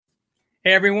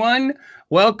Hey everyone,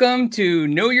 welcome to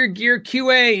Know Your Gear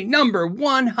QA number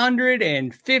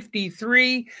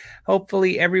 153.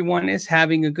 Hopefully everyone is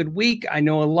having a good week. I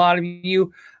know a lot of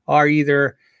you are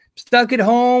either stuck at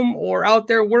home or out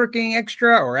there working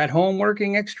extra or at home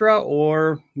working extra,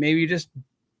 or maybe just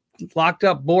locked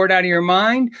up, bored out of your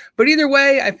mind. But either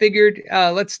way, I figured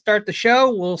let's start the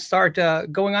show. We'll start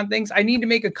going on things. I need to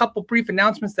make a couple brief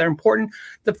announcements that are important.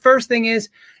 The first thing is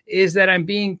that I'm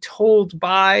being told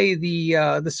by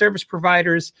the service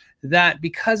providers that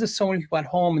because of so many people at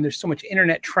home and there's so much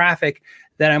internet traffic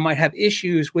that I might have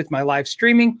issues with my live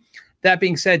streaming. That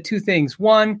being said, two things.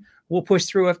 One, we'll push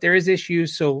through if there is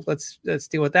issues. So let's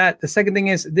deal with that. The second thing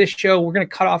is this show, we're going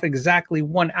to cut off exactly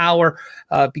 1 hour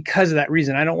because of that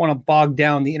reason. I don't want to bog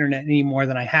down the internet any more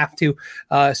than I have to.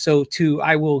 I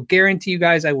will guarantee you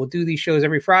guys, I will do these shows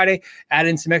every Friday, add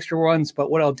in some extra ones.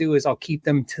 But what I'll do is I'll keep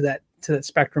them to that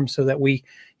spectrum so that we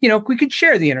could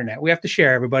share the internet. We have to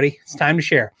share, everybody. It's time to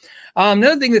share.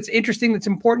 Another thing that's interesting, that's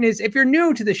important is if you're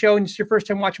new to the show and it's your first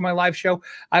time watching my live show,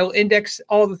 I will index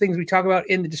all the things we talk about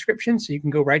in the description. So you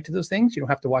can go right to those things. You don't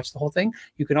have to watch the whole thing.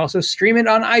 You can also stream it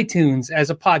on iTunes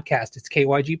as a podcast. It's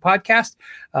KYG Podcast.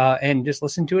 And just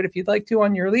listen to it if you'd like to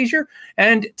on your leisure.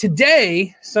 And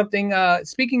today,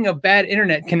 speaking of bad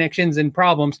internet connections and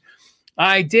problems,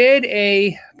 I did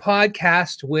a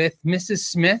podcast with Mrs.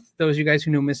 Smith. Those of you guys who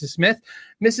know Mrs. Smith.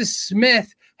 Mrs.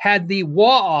 Smith had the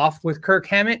Wa-Off with Kirk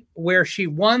Hammett, where she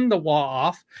won the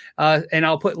Wa-Off. And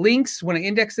I'll put links when I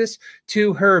index this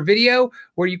to her video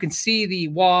where you can see the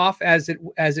Wa-Off as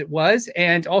it was.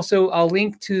 And also I'll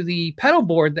link to the pedal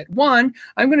board that won.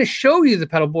 I'm going to show you the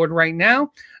pedal board right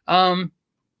now. Let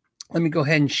me go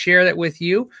ahead and share that with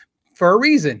you for a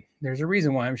reason. There's a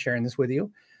reason why I'm sharing this with you.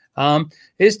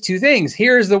 Is two things.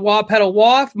 Here's the wah pedal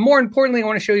wah. More importantly, I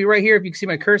want to show you right here. If you can see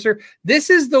my cursor, this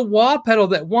is the wah pedal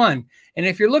that won. And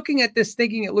if you're looking at this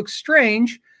thinking it looks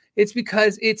strange, it's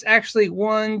because it's actually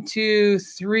 1, 2,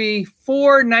 3,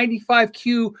 4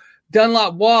 95Q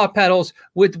Dunlop wah pedals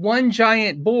with one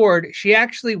giant board. She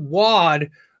actually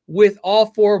wah'd with all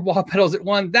 4 wah pedals at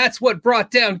one. That's what brought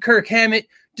down Kirk Hammett,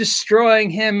 destroying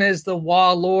him as the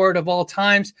wah lord of all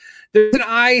times. There's an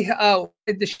eye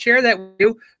to share that with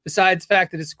you, besides the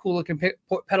fact that it's a cool looking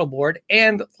pedal board.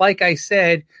 And like I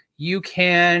said, you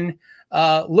can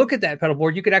look at that pedal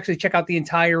board. You could actually check out the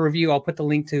entire review. I'll put the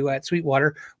link to at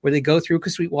Sweetwater where they go through,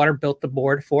 because Sweetwater built the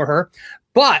board for her.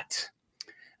 But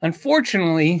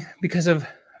unfortunately, because of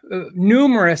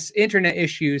numerous internet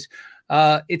issues,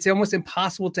 it's almost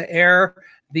impossible to air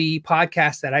the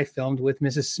podcast that I filmed with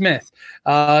Mrs. Smith.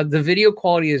 The video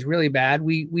quality is really bad.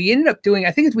 We ended up doing,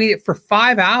 I think we did it for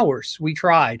 5 hours. We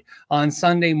tried on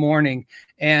Sunday morning,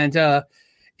 and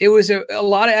it was a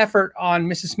lot of effort on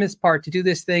Mrs. Smith's part to do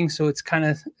this thing. So it's kind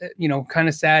of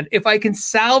sad. If I can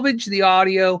salvage the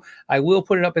audio, I will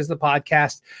put it up as the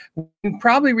podcast. We can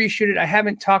probably reshoot it. I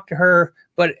haven't talked to her,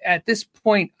 but at this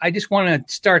point, I just want to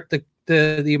start the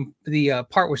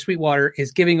part where Sweetwater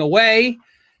is giving away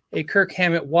a Kirk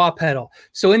Hammett wah pedal.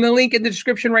 So in the link in the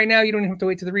description right now, you don't even have to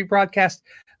wait to the rebroadcast.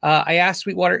 I asked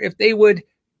Sweetwater if they would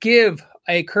give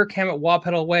a Kirk Hammett wah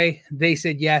pedal away. They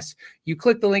said yes. You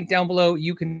click the link down below,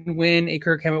 you can win a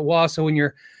Kirk Hammett wah. So when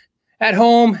you're at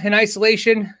home in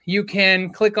isolation, you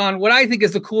can click on what I think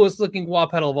is the coolest looking wah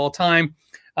pedal of all time.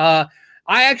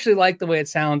 I actually like the way it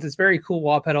sounds. It's very cool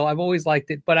wah pedal. I've always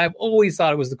liked it, but I've always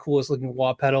thought it was the coolest looking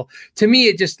wah pedal. To me,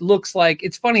 it just looks like,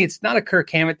 it's funny. It's not a Kirk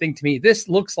Hammett thing to me. This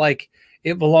looks like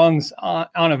it belongs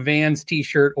on a Vans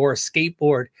t-shirt or a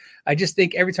skateboard. I just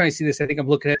think every time I see this, I think I'm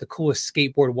looking at the coolest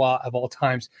skateboard wah of all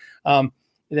times.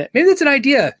 Maybe that's an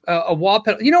idea, a wah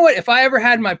pedal. You know what? If I ever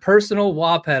had my personal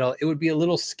wah pedal, it would be a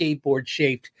little skateboard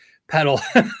shaped pedal.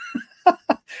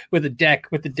 with the deck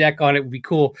on it would be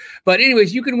cool. But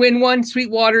anyways, you can win one.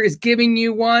 Sweetwater is giving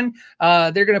you one.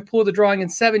 They're going to pull the drawing in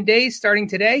 7 days starting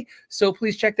today. So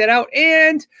please check that out.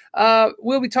 And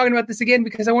we'll be talking about this again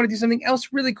because I want to do something else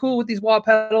really cool with these wah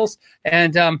pedals.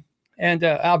 And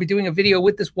I'll be doing a video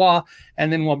with this wah,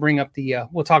 and then we'll bring up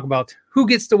we'll talk about who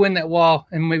gets to win that wah,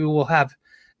 and maybe we'll have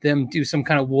them do some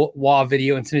kind of wah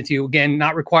video and send it to you. Again,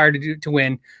 not required to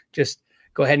win. Just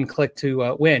go ahead and click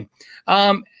to win.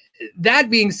 That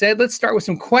being said, let's start with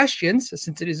some questions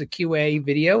since it is a QA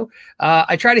video.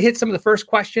 I try to hit some of the first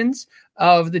questions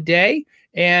of the day,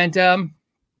 and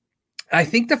I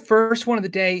think the first one of the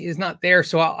day is not there.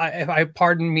 So I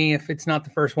pardon me if it's not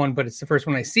the first one, but it's the first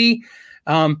one I see.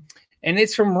 And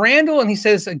it's from Randall, and he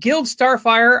says, a Guild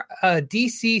Starfire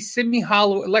DC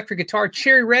semi-hollow electric guitar,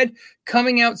 cherry red,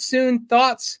 coming out soon.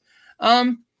 Thoughts?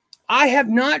 I have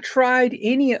not tried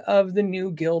any of the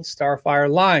new Guild Starfire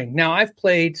line. Now, I've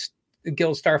played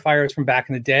Guild Starfires from back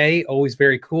in the day. Always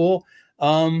very cool.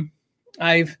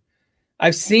 I've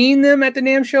seen them at the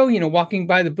NAMM show, walking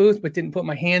by the booth, but didn't put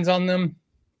my hands on them.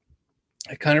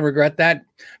 I kind of regret that. In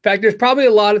fact, there's probably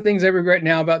a lot of things I regret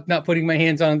now about not putting my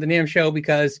hands on the NAMM show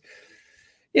because,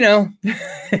 a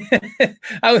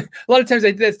lot of times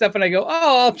I do that stuff and I go,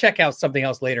 oh, I'll check out something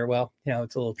else later. Well,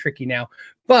 it's a little tricky now.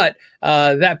 But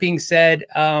that being said,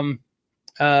 I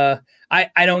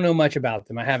don't know much about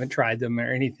them. I haven't tried them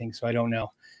or anything, so I don't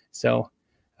know. So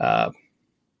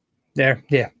there,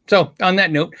 yeah. So on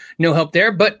that note, no help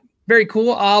there, but very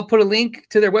cool. I'll put a link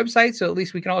to their website so at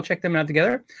least we can all check them out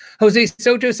together. Jose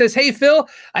Soto says, hey, Phil,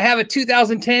 I have a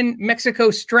 2010 Mexico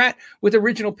Strat with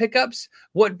original pickups.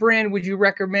 What brand would you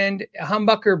recommend? A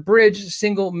humbucker, bridge,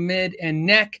 single, mid, and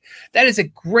neck? That is a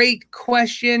great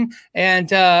question.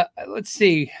 And let's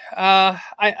see.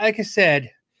 Like I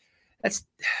said,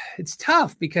 it's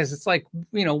tough because it's like,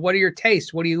 what are your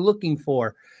tastes? What are you looking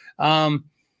for?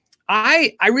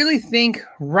 I really think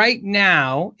right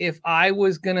now, if I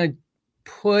was going to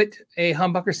put a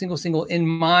humbucker single in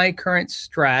my current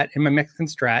Strat, in my Mexican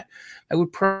Strat, I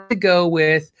would probably go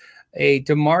with a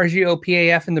DiMarzio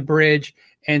PAF in the bridge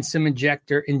and some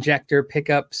injector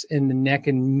pickups in the neck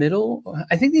and middle.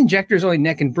 I think the injector is only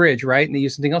neck and bridge, right? And they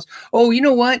use something else. Oh, you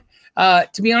know what?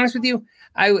 To be honest with you,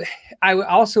 I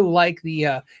also like the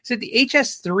is it the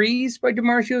HS3s by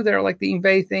DiMarzio that are like the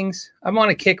Ingve things? I'm on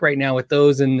a kick right now with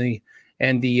those and the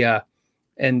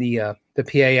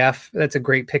PAF. That's a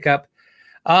great pickup.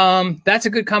 That's a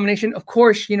good combination. Of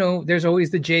course, there's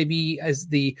always the JB as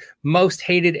the most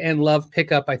hated and loved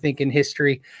pickup, I think, in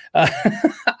history.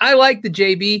 I like the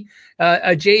JB,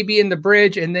 a JB in the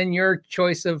bridge, and then your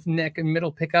choice of neck and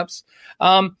middle pickups.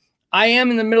 I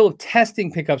am in the middle of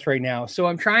testing pickups right now, so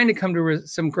I'm trying to come to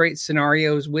some great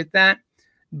scenarios with that.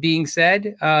 Being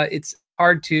said, it's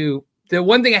hard to. The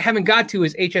one thing I haven't got to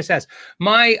is HSS.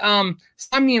 My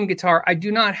Somnium guitar, I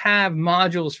do not have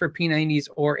modules for P90s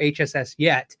or HSS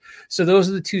yet. So those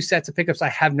are the two sets of pickups I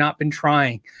have not been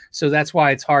trying. So that's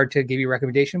why it's hard to give you a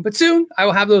recommendation. But soon I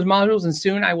will have those modules, and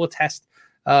soon I will test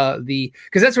because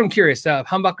that's what I'm curious,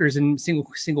 humbuckers and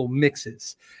single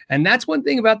mixes. And that's one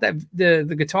thing about that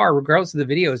the guitar, regardless of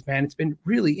the videos, man, it's been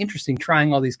really interesting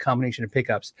trying all these combination of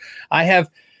pickups. I have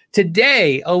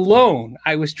today alone,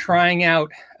 I was trying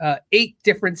out 8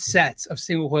 different sets of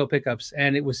single coil pickups,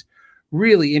 and it was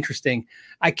really interesting.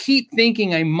 I keep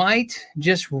thinking I might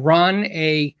just run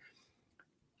a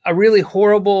really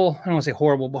horrible, I don't want to say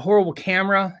horrible, but horrible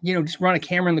camera, just run a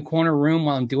camera in the corner room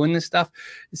while I'm doing this stuff.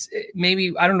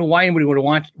 Maybe, I don't know why anybody would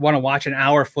want to watch an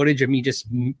hour footage of me just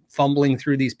fumbling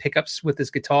through these pickups with this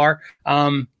guitar.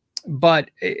 But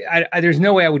there's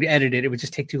no way I would edit it. It would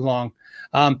just take too long.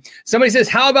 Somebody says,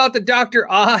 how about the Dr.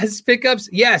 Oz pickups?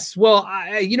 Yes. Well,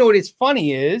 what is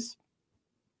funny is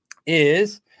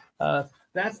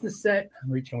that's the set. I'm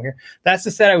reaching over here. That's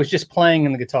the set I was just playing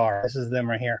on the guitar. This is them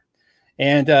right here.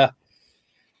 And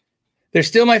they're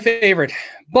still my favorite,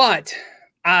 but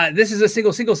this is a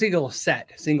single set.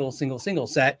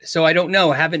 So I don't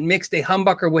know. I haven't mixed a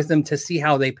humbucker with them to see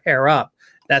how they pair up.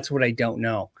 That's what I don't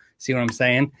know. See what I'm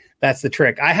saying? That's the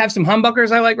trick. I have some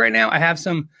humbuckers I like right now. I have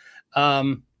some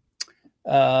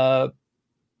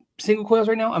single coils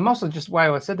right now. I'm also just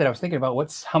while I said that I was thinking about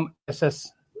what's HSS.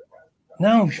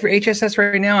 No, for HSS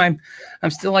right now, I'm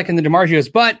still liking the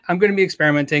DiMarzios, but I'm going to be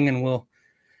experimenting, and we'll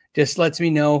just lets me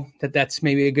know that that's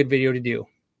maybe a good video to do.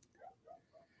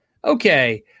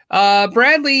 Okay.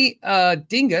 Bradley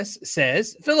Dingus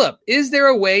says, Philip, is there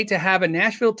a way to have a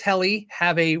Nashville Telly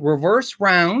have a reverse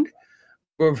wound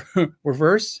with a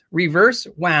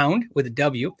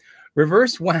W,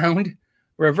 reverse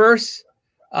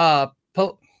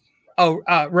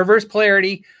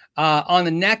polarity on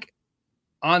the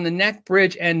neck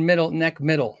bridge and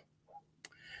middle.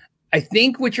 I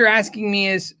think what you're asking me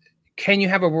is, can you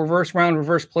have a reverse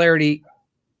polarity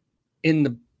in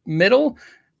the middle?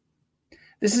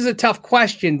 This is a tough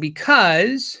question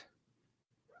because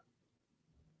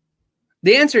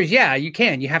the answer is yeah, you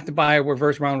can. You have to buy a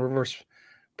reverse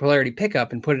polarity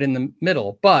pickup and put it in the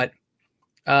middle. But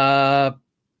I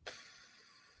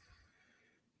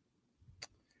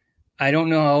don't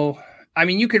know. I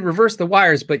mean, you could reverse the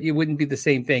wires, but it wouldn't be the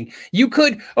same thing. You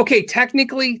could, okay,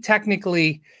 technically,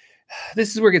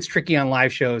 this is where it gets tricky on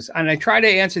live shows. And I try to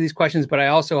answer these questions, but I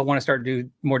also want to start to do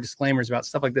more disclaimers about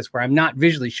stuff like this where I'm not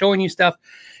visually showing you stuff.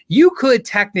 You could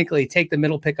technically take the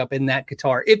middle pickup in that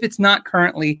guitar if it's not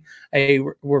currently a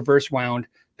reverse wound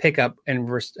pickup and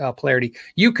polarity.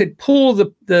 You could pull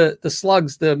the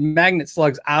slugs, the magnet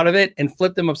slugs out of it and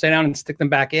flip them upside down and stick them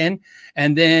back in,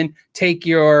 and then take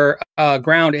your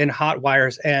ground and hot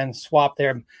wires and swap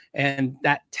them. And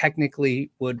that technically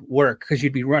would work because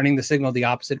you'd be running the signal the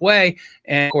opposite way.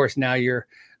 And of course, now your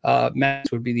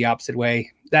magnets would be the opposite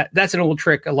way. That's an old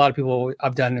trick a lot of people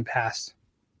have done in the past,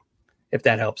 if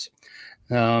that helps.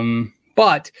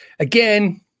 But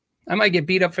again, I might get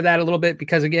beat up for that a little bit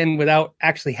because, again, without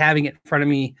actually having it in front of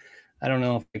me, I don't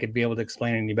know if I could be able to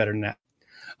explain it any better than that.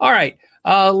 All right,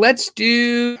 let's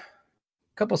do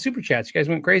a couple of super chats. You guys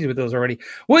went crazy with those already.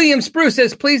 William Spruce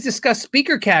says, please discuss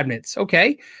speaker cabinets.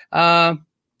 Okay. And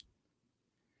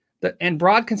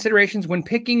broad considerations when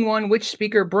picking one, which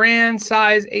speaker brand,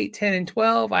 size 8, 10, and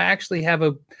 12. I actually have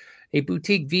a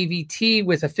boutique VVT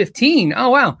with a 15. Oh,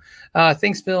 wow.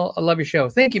 Thanks, Phil. I love your show.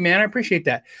 Thank you, man. I appreciate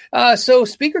that. So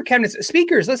speaker cabinets,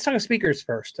 speakers. Let's talk speakers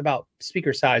first, about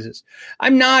speaker sizes.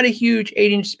 I'm not a huge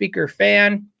 8-inch speaker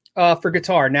fan for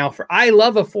guitar. Now, I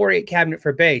love a 4/8 cabinet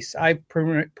for bass. I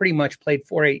pretty much played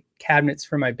 4/8 cabinets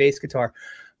for my bass guitar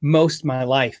most of my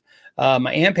life.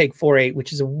 My Ampeg 4/8,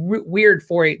 which is a weird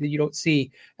 4/8 that you don't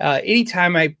see.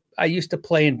 Anytime I used to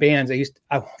play in bands,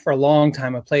 for a long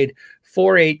time, I played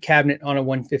 4/8 cabinet on a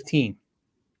 115.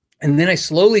 And then I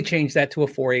slowly changed that to a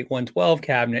 4/8 112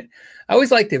 cabinet. I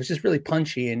always liked it. It was just really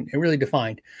punchy and really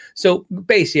defined. So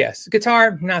bass, yes.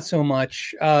 Guitar, not so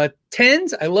much.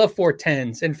 10s, I love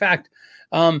 410s. In fact,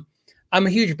 I'm a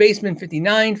huge Bassman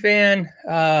 59 fan.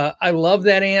 I love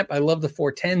that amp. I love the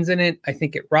 410s in it. I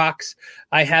think it rocks.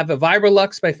 I have a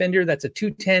Vibrolux by Fender. That's a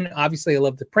 210. Obviously, I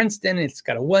love the Princeton. It's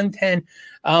got a 110.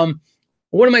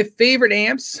 One of my favorite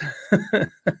amps,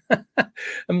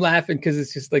 I'm laughing because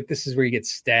it's just like, this is where you get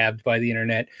stabbed by the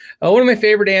internet. One of my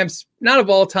favorite amps, not of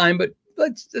all time, but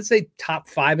let's say top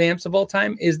 5 amps of all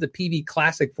time, is the PV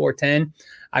Classic 410.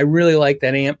 I really like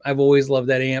that amp. I've always loved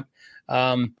that amp.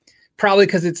 Probably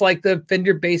because it's like the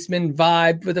Fender Bassman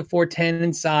vibe with a 410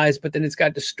 in size, but then it's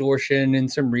got distortion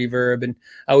and some reverb, and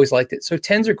I always liked it. So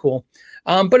 10s are cool.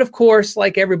 But of course,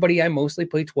 like everybody, I mostly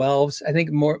play 12s. I think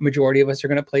majority of us are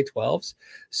going to play 12s.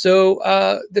 So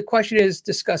the question is,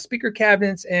 discuss speaker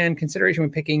cabinets and consideration when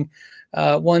picking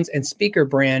ones, and speaker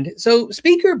brand. So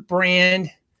speaker brand,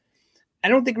 I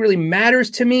don't think really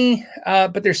matters to me,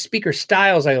 but there's speaker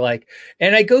styles I like.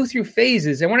 And I go through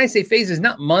phases. And when I say phases,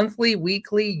 not monthly,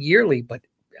 weekly, yearly, but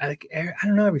I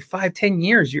don't know, every 5-10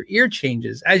 years, your ear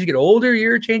changes. As you get older,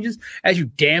 your ear changes. As you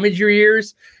damage your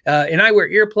ears. And I wear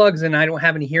earplugs and I don't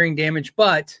have any hearing damage,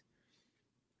 but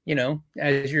you know,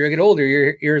 as you get older,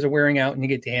 your ears are wearing out and you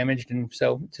get damaged. And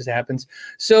so it just happens.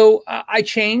 So I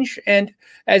change. And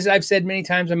as I've said many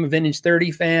times, I'm a vintage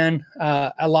 30 fan.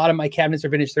 A lot of my cabinets are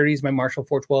vintage 30s. My Marshall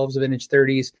 412s are vintage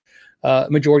 30s.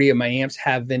 Majority of my amps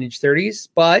have vintage 30s,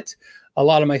 but a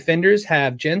lot of my Fenders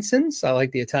have Jensens. I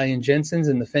like the Italian Jensens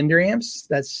and the Fender amps.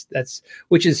 That's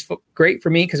which is great for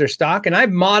me because they're stock. And I've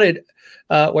modded,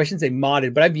 well, I shouldn't say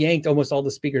modded, but I've yanked almost all the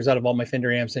speakers out of all my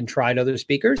Fender amps and tried other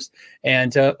speakers.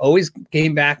 And always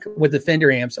came back with the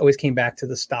Fender amps, always came back to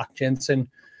the stock Jensen.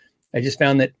 I just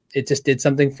found that it just did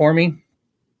something for me.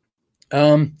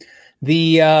 Now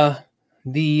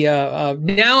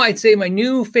I'd say my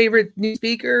new favorite new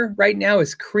speaker right now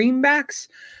is Creambacks.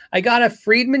 I got a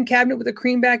Friedman cabinet with a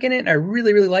Creamback in it, and I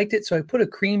really, really liked it. So I put a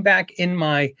Creamback in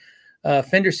my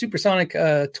Fender Supersonic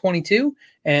 22,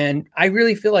 and I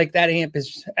really feel like that amp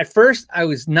is, at first, I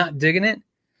was not digging it.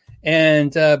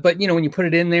 And, but, you know, when you put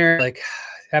it in there, like,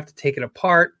 have to take it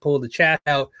apart, pull the chat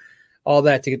out, all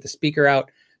that to get the speaker out.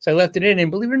 So I left it in,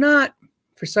 and believe it or not,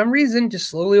 for some reason, just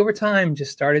slowly over time,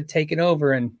 just started taking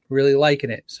over and really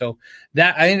liking it. So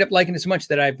that I ended up liking it so much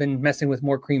that I've been messing with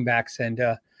more Creambacks, and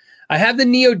I have the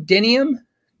neodymium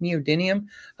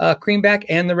Creamback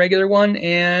and the regular one,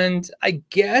 and I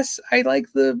guess I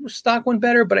like the stock one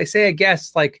better. But I say I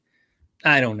guess, like,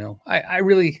 I don't know. I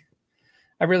really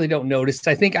don't notice.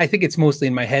 I think it's mostly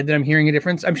in my head that I'm hearing a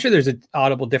difference. I'm sure there's an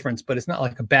audible difference, but it's not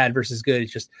like a bad versus good.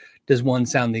 It's just, does one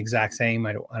sound the exact same?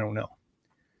 I don't know.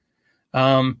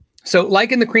 So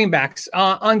like in the Creambacks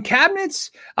on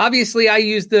cabinets, obviously I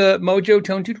use the Mojo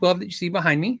Tone 212 that you see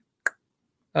behind me.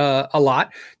 A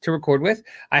lot to record with.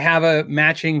 I have a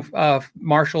matching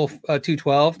Marshall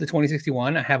 212, the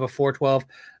 2061. I have a 412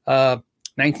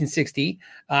 1960.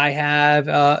 I have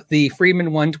the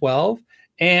Friedman 112.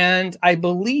 And I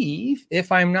believe, if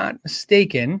I'm not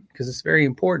mistaken, because it's very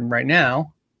important right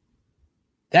now,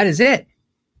 that is it.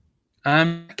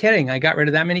 I'm not kidding. I got rid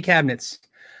of that many cabinets.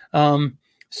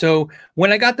 So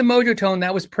when I got the Mojo Tone,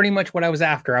 that was pretty much what I was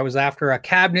after. I was after a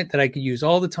cabinet that I could use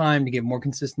all the time to get more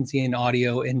consistency in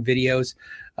audio and videos.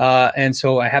 And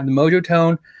so I have the Mojo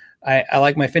Tone. I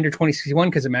like my Fender 2061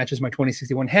 because it matches my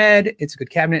 2061 head. It's a good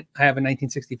cabinet. I have a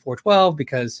 1960 412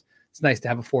 because it's nice to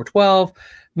have a 412.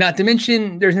 Not to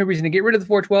mention, there's no reason to get rid of the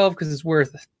 412 because it's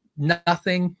worth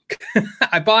nothing.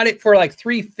 I bought it for like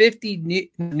 $350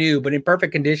 new, but in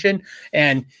perfect condition.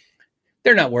 And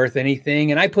they're not worth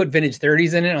anything. And I put vintage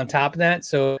 30s in it on top of that.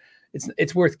 So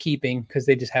it's worth keeping because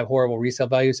they just have horrible resale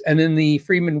values. And then the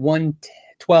Friedman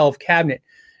 112 cabinet.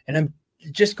 And I'm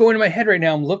just going to my head right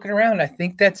now. I'm looking around. I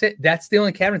think that's it. That's the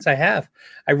only cabinets I have.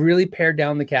 I really pared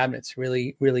down the cabinets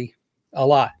really, really a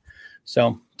lot.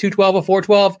 So 212, a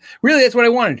 412. Really, that's what I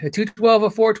wanted. A 212,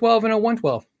 a 412, and a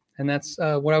 112. And that's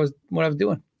what I was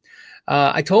doing.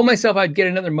 I told myself I'd get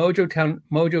another Mojo Tone,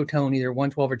 either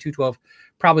 112 or 212,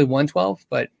 probably 112,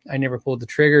 but I never pulled the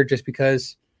trigger just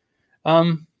because,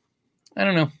 I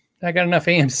don't know. I got enough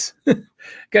amps,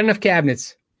 got enough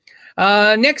cabinets.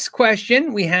 Next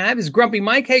question we have is Grumpy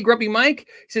Mike. Hey, Grumpy Mike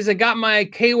says, I got my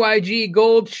KYG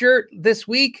gold shirt this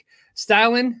week,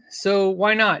 styling, so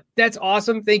why not? That's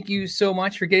awesome. Thank you so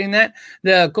much for getting that.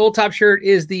 The gold top shirt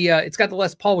is it's got the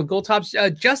Les Paul with gold tops.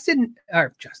 Jason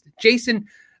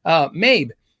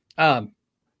Mabe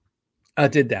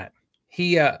did that.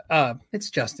 It's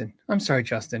Justin. I'm sorry,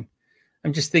 Justin.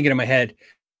 I'm just thinking in my head.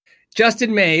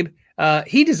 Justin Mabe,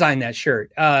 he designed that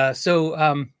shirt.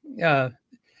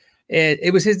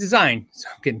 It was his design. So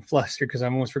I'm getting flustered because I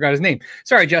almost forgot his name.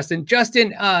 Sorry, Justin.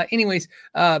 Justin,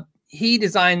 he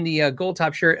designed the gold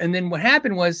top shirt. And then what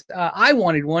happened was I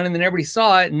wanted one and then everybody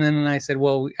saw it. And then I said,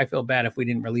 well, I feel bad if we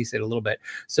didn't release it a little bit.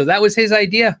 So that was his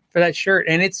idea for that shirt.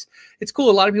 And it's cool.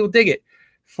 A lot of people dig it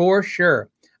for sure.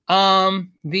 So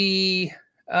I'm glad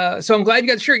you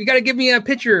got the shirt. You got to give me a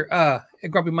picture,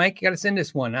 Grumpy Mike. You got to send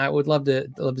us one. I would love to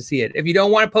see it. If you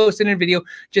don't want to post it in a video,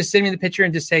 just send me the picture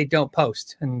and just say, don't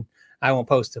post. And I won't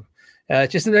post them.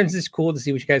 Just sometimes it's cool to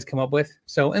see what you guys come up with.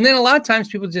 So, and then a lot of times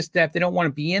people just, if they don't want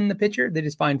to be in the picture, they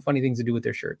just find funny things to do with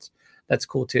their shirts. That's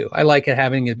cool too. I like it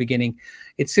having a beginning.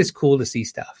 It's just cool to see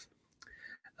stuff.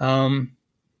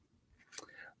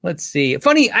 Let's see. A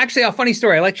funny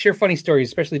story. I like to share funny stories,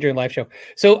 especially during live show.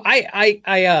 So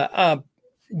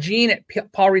Gene at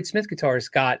Paul Reed Smith Guitars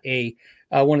got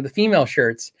one of the female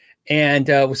shirts. And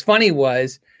what was funny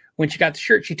was when she got the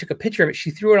shirt, she took a picture of it.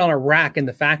 She threw it on a rack in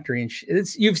the factory. And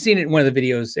you've seen it in one of the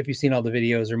videos. If you've seen all the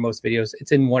videos or most videos,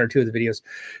 it's in one or two of the videos.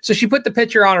 So she put the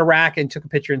picture on a rack and took a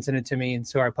picture and sent it to me. And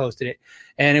so I posted it.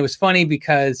 And it was funny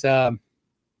because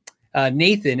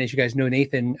Nathan, as you guys know,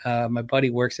 Nathan, my buddy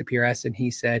works at PRS. And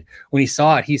he said, when he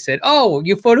saw it, he said, oh,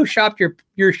 you photoshopped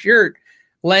your shirt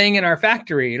laying in our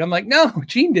factory. And I'm like, no,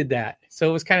 Gene did that. So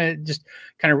it was kind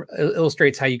of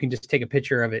illustrates how you can just take a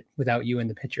picture of it without you in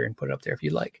the picture and put it up there if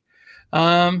you'd like.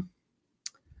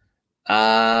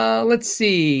 Let's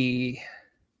see.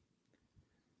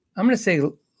 I'm going to say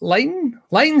Lighten.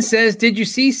 Lighten says, did you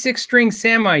see Six String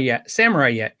Samurai yet?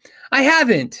 I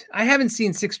haven't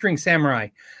seen Six String Samurai.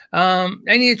 I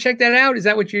need to check that out. Is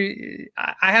that what I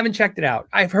haven't checked it out.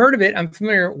 I've heard of it. I'm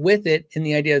familiar with it in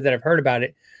the idea that I've heard about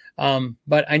it.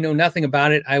 But I know nothing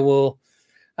about it. I will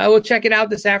check it out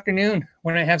this afternoon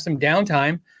when I have some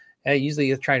downtime.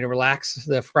 Usually I try to relax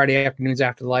the Friday afternoons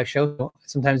after the live show.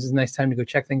 Sometimes it's a nice time to go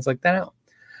check things like that out.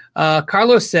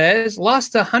 Carlos says,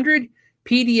 lost 100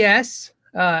 PDS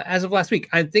as of last week.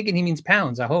 I'm thinking he means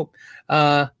pounds, I hope.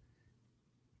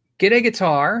 Get a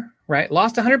guitar, right?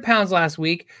 Lost 100 pounds last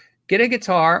week. Get a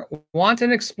guitar. Want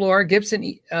an Explorer,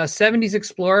 Gibson 70s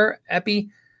Explorer,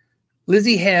 Epi,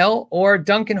 Lizzie Hale, or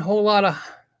Duncan whole lot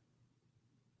of...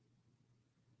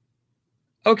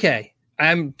 Okay.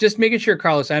 I'm just making sure,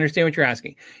 Carlos, I understand what you're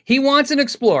asking. He wants an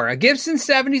Explorer, a Gibson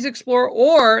 70s Explorer,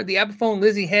 or the Epiphone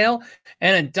Lizzie Hale,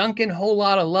 and a Duncan whole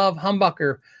lot of love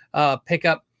humbucker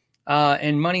pickup,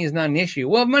 and money is not an issue.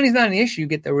 Well, if money's not an issue,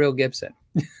 get the real Gibson.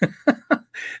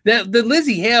 The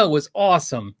Lizzie Hale was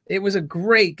awesome. It was a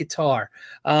great guitar.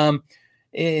 I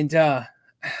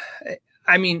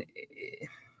mean,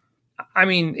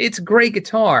 it's a great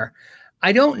guitar.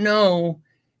 I don't know.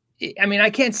 I mean, I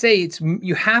can't say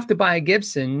you have to buy a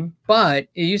Gibson, but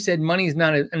you said money's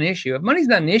not an issue. If money's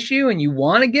not an issue and you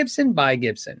want a Gibson, buy a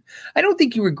Gibson. I don't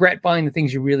think you regret buying the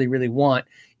things you really, really want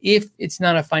if it's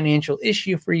not a financial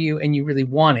issue for you and you really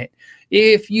want it.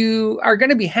 If you are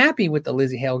going to be happy with the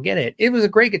Lizzie Hale, get it. It was a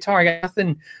great guitar. I got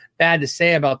nothing bad to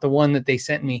say about the one that they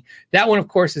sent me. That one, of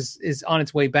course, is on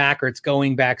its way back, or it's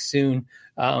going back soon.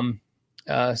 So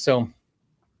I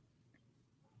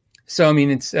mean,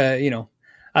 it's,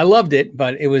 I loved it,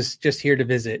 but it was just here to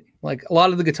visit. Like a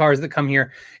lot of the guitars that come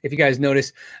here, if you guys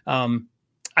notice,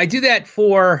 I do that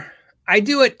for, I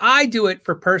do it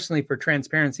for personally for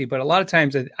transparency, but a lot of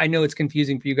times I know it's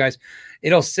confusing for you guys.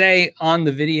 It'll say on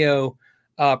the video,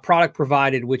 product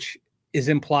provided, which is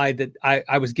implied that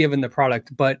I was given the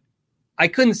product, but I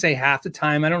couldn't say half the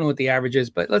time. I don't know what the average is,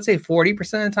 but let's say 40%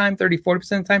 of the time, 40% of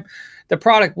the time, the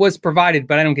product was provided,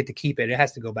 but I don't get to keep it. It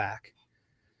has to go back.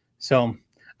 So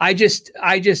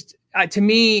to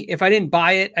me, if I didn't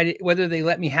buy it, whether they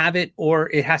let me have it or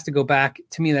it has to go back,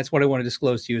 to me, that's what I want to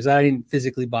disclose to you, is that I didn't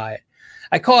physically buy it.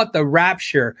 I call it the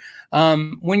rapture.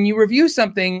 When you review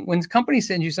something, when companies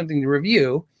send you something to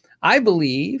review, I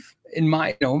believe, in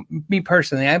my, me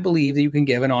personally, I believe that you can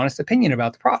give an honest opinion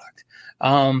about the product.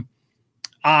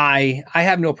 I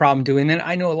have no problem doing that.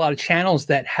 I know a lot of channels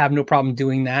that have no problem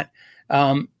doing that.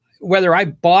 Whether I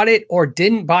bought it or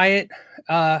didn't buy it,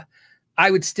 I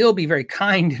would still be very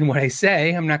kind in what I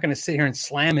say. I'm not going to sit here and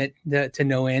slam it to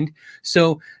no end.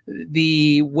 So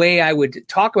the way I would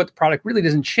talk about the product really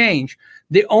doesn't change.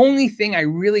 The only thing I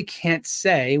really can't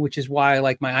say, which is why I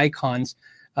like my icons,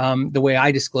 the way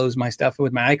I disclose my stuff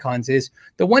with my icons, is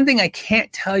the one thing I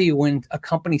can't tell you when a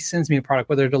company sends me a product,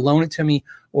 whether to loan it to me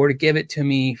or to give it to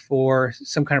me for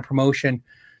some kind of promotion,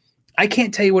 I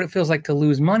can't tell you what it feels like to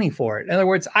lose money for it. In other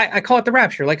words, I call it the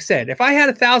rapture. Like I said, if I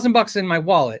had $1,000 in my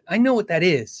wallet, I know what that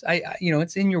is.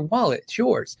 It's in your wallet, it's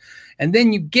yours. And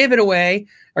then you give it away,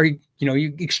 or,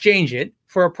 you exchange it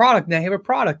for a product. Now you have a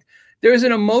product. There's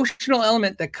an emotional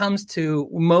element that comes to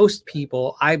most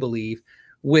people, I believe,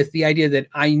 with the idea that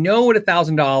I know what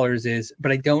 $1,000 is,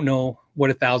 but I don't know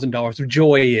what $1,000 of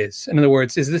joy is. In other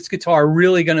words, is this guitar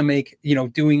really going to make,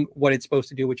 doing what it's supposed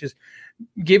to do, which is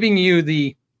giving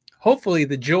you hopefully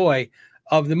the joy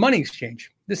of the money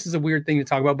exchange. This is a weird thing to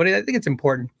talk about, but I think it's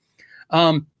important.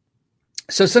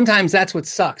 So sometimes that's what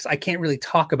sucks. I can't really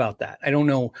talk about that. I don't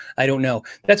know.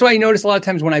 That's why you notice a lot of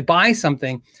times when I buy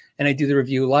something and I do the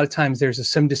review, a lot of times there's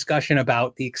some discussion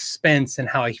about the expense and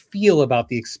how I feel about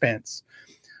the expense.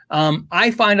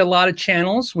 I find a lot of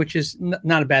channels, which is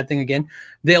not a bad thing. Again,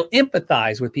 they'll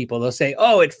empathize with people. They'll say,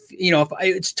 "Oh,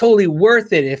 it's totally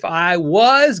worth it. If I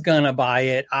was gonna buy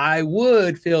it, I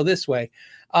would feel this way."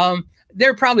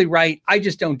 They're probably right. I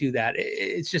just don't do that.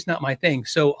 It's just not my thing.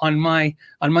 So on my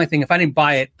thing, if I didn't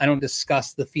buy it, I don't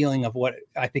discuss the feeling of what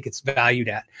I think it's valued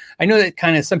at. I know that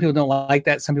kind of some people don't like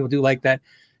that. Some people do like that.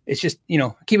 It's just,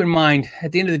 keep in mind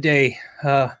at the end of the day,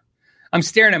 I'm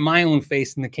staring at my own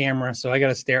face in the camera, so I got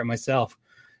to stare at myself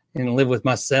and live with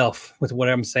myself with what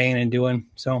I'm saying and doing.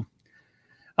 So,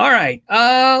 all right.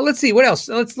 Let's see. What else?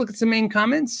 Let's look at some main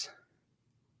comments.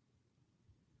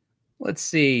 Let's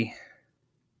see.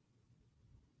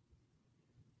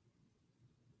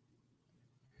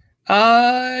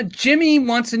 Jimmy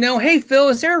wants to know, hey, Phil,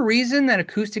 is there a reason that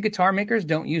acoustic guitar makers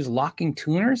don't use locking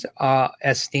tuners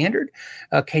as standard?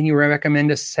 Can you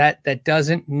recommend a set that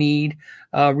doesn't need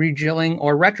redrilling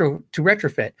or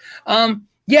retrofit?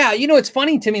 Yeah, it's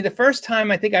funny to me. The first time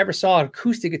I think I ever saw an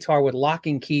acoustic guitar with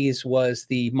locking keys was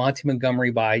the Monty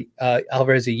Montgomery by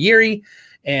Alvarez Yeri,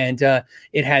 and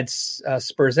it had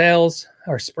Spurzels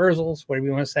or Spurzels, whatever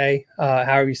you want to say,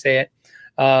 however you say it.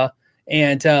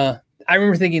 I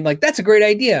remember thinking, that's a great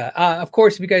idea. Of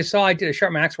course, if you guys saw, I did a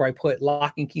Sharp Max where I put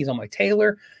locking keys on my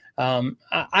Taylor.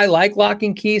 I like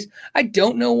locking keys. I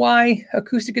don't know why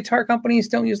acoustic guitar companies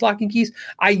don't use locking keys.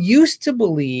 I used to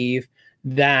believe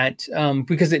that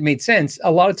because it made sense.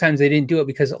 A lot of times they didn't do it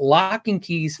because locking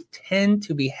keys tend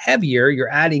to be heavier.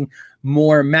 You're adding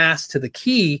more mass to the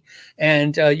key,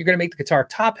 and you're going to make the guitar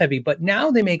top heavy. But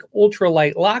now they make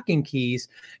ultralight locking keys.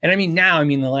 And I mean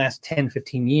the last 10,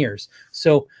 15 years.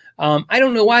 So I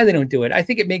don't know why they don't do it. I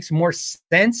think it makes more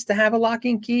sense to have a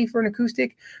locking key for an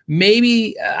acoustic.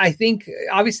 Maybe I think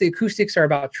obviously acoustics are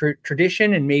about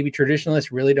tradition, and maybe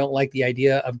traditionalists really don't like the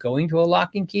idea of going to a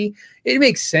locking key. It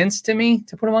makes sense to me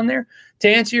to put them on there. To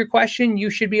answer your question,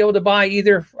 you should be able to buy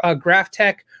either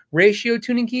Graphtec ratio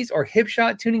tuning keys or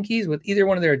Hipshot tuning keys with either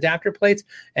one of their adapter plates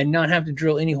and not have to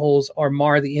drill any holes or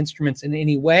mar the instruments in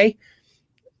any way.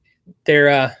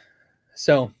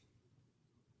 So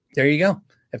there you go.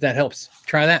 If that helps,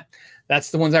 try that. That's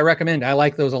the ones I recommend. I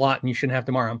like those a lot, and you shouldn't have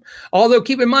to mar them. Although,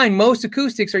 keep in mind, most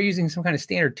acoustics are using some kind of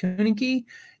standard tuning key,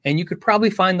 and you could probably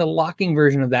find the locking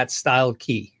version of that style of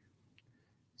key.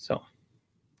 So,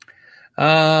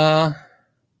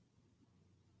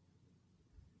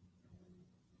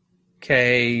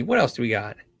 okay, what else do we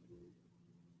got?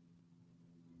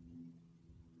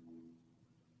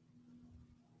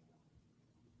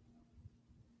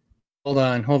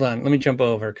 Hold on. Let me jump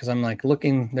over because I'm like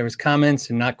looking. There was comments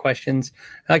and not questions.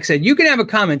 Like I said, you can have a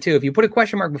comment too. If you put a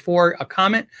question mark before a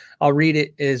comment, I'll read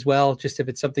it as well, just if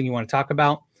it's something you want to talk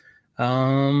about.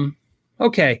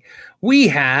 Okay. We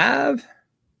have...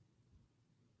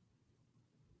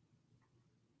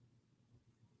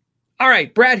 All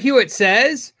right. Brad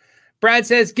says,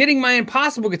 getting my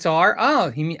Impossible guitar.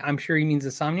 Oh, I'm sure he means the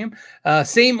Somnium.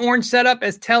 Same orange setup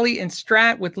as Telly and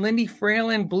Strat with Lindy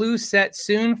Fralin blue set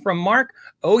soon from Mark.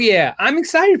 Oh, yeah. I'm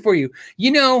excited for you. You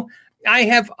know,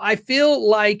 I feel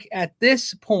like at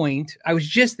this point, I was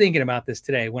just thinking about this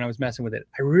today when I was messing with it.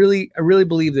 I really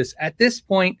believe this. At this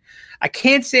point, I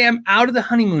can't say I'm out of the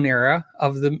honeymoon era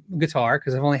of the guitar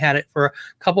because I've only had it for a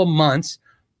couple months,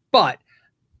 but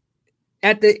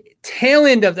at the tail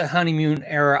end of the honeymoon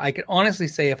era, I can honestly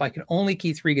say if I could only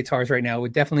keep 3 guitars right now, it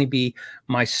would definitely be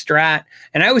my Strat.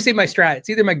 And I always say my Strat. It's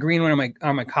either my green one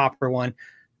or my copper one.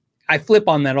 I flip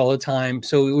on that all the time.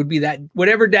 So it would be that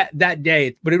whatever that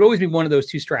day, but it'd always be one of those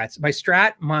 2 Strats. My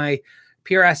Strat, my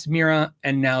PRS Mira,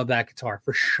 and now that guitar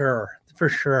for sure.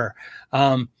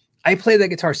 I play that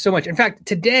guitar so much. In fact,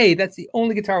 today, that's the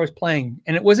only guitar I was playing.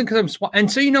 And it wasn't because I'm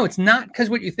and so, it's not because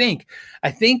what you think. I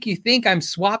think you think I'm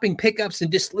swapping pickups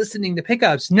and just listening to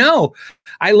pickups. No,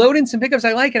 I load in some pickups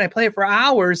I like and I play it for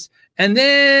hours. And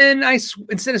then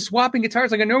instead of swapping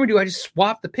guitars like I normally do, I just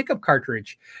swap the pickup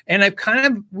cartridge. And I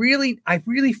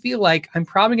really feel like I'm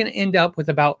probably going to end up with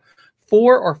about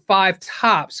 4 or 5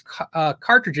 tops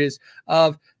cartridges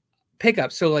of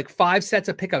pickups. So like 5 sets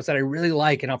of pickups that I really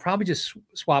like, and I'll probably just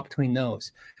swap between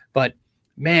those. But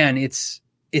man, it's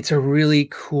a really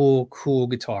cool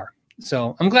guitar.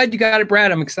 So I'm glad you got it,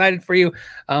 Brad. I'm excited for you.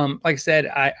 Like I said,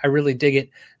 I really dig it.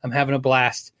 I'm having a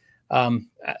blast. Like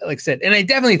I said, and I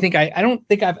definitely think I don't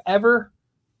think I've ever,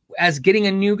 as getting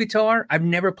a new guitar, I've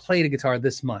never played a guitar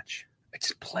this much. I'm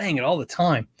just playing it all the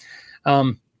time.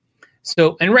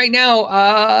 So, and right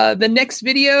now, the next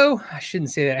video, I shouldn't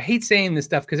say that. I hate saying this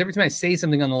stuff because every time I say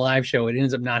something on the live show, it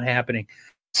ends up not happening.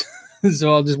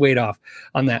 So I'll just wait off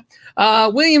on that.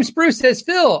 William Spruce says,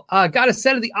 Phil, got a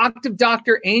set of the Octave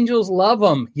Doctor. Angels love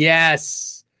them.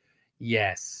 Yes.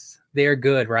 They're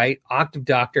good, right? Octave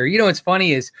Doctor. You know, what's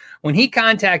funny is when he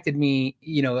contacted me,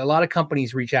 a lot of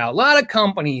companies reach out. A lot of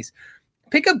companies,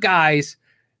 pickup guys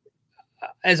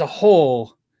as a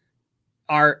whole,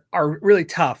 are really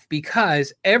tough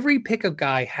because every pickup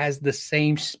guy has the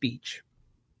same speech.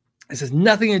 This has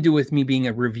nothing to do with me being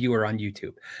a reviewer on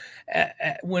YouTube.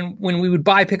 When we would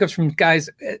buy pickups from guys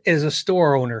as a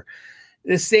store owner,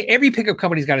 every pickup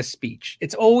company's got a speech.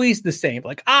 It's always the same.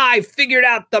 Like, I figured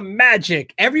out the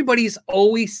magic. Everybody's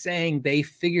always saying they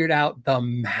figured out the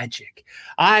magic.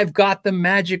 I've got the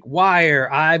magic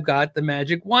wire. I've got the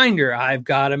magic winder. I've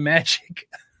got a magic...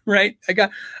 Right. I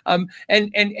got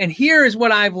and here is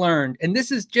what I've learned. And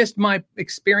this is just my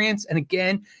experience. And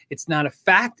again, it's not a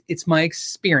fact. It's my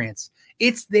experience.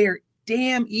 It's their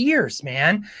damn ears,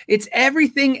 man. It's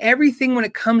everything when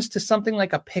it comes to something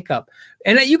like a pickup.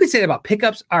 And you could say that about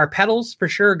pickups, are pedals for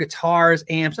sure, guitars,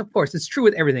 amps, of course. It's true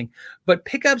with everything. But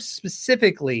pickups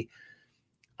specifically,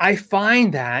 I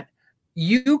find that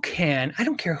I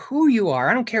don't care who you are.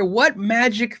 I don't care what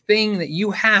magic thing that you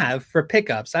have for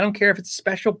pickups. I don't care if it's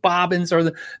special bobbins or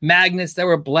the magnets that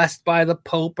were blessed by the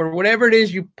Pope or whatever it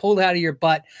is you pulled out of your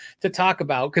butt to talk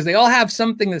about, because they all have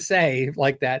something to say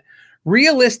like that.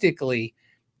 Realistically,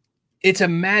 it's a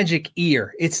magic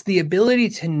ear. It's the ability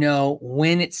to know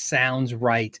when it sounds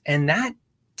right. And that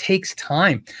takes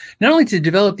time, not only to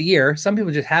develop the ear. Some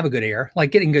people just have a good ear,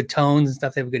 like getting good tones and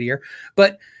stuff. They have a good ear,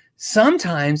 but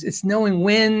sometimes it's knowing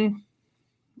when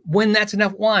that's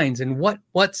enough whines and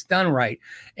what's done right.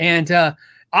 And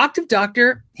Octave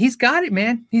Doctor, he's got it,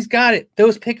 man. He's got it.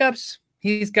 Those pickups,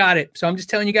 he's got it. So I'm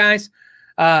just telling you guys,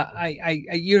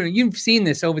 you've seen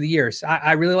this over the years.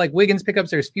 I really like Wiggins pickups.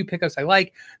 There's a few pickups I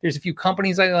like. There's a few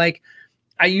companies I like.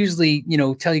 I usually,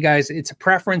 tell you guys it's a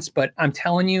preference, but I'm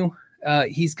telling you,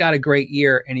 he's got a great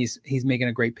ear and he's making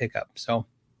a great pickup. So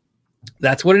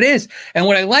that's what it is. And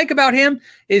what I like about him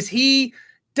is he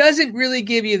doesn't really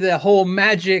give you the whole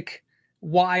magic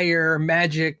wire,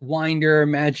 magic winder,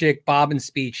 magic bobbin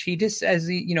speech. He just says,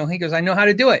 he goes, I know how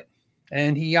to do it.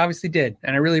 And he obviously did.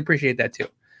 And I really appreciate that too.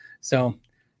 So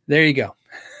there you go.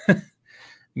 The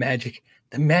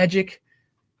magic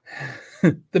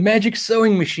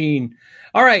sewing machine.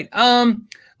 All right.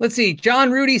 Let's see.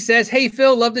 John Rudy says, hey,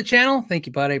 Phil, love the channel. Thank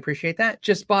you, bud. I appreciate that.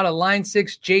 Just bought a Line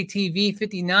 6 JTV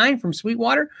 59 from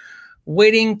Sweetwater.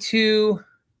 Waiting to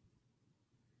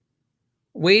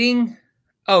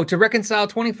reconcile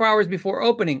 24 hours before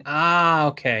opening.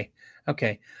 Okay.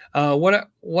 Okay.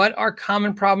 What are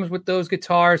common problems with those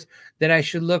guitars that I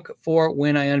should look for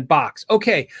when I unbox?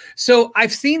 Okay. So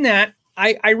I've seen that.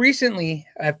 I recently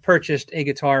have purchased a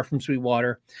guitar from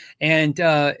Sweetwater, and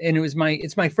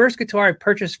it's my first guitar I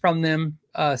purchased from them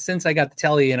since I got the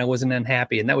Telly, and I wasn't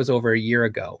unhappy, and that was over a year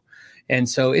ago. And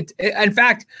so in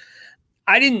fact,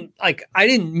 I didn't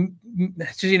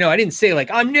say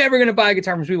like, I'm never going to buy a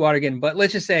guitar from Sweetwater again, but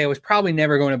let's just say I was probably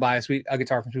never going to buy a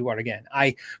guitar from Sweetwater again.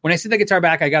 When I sent the guitar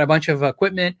back, I got a bunch of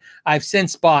equipment. I've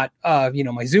since bought,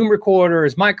 my Zoom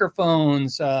recorders,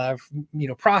 microphones,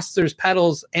 processors,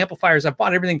 pedals, amplifiers. I've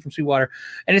bought everything from Sweetwater,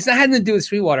 and it's not having to do with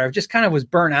Sweetwater. I've just kind of was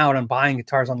burnt out on buying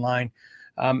guitars online.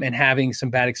 And having some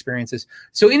bad experiences.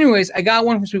 So anyways, I got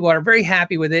one from Sweetwater, very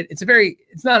happy with it. It's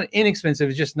not inexpensive.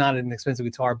 It's just not an expensive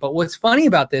guitar. But what's funny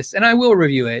about this, and I will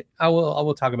review it, I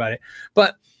will talk about it,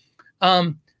 but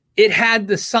it had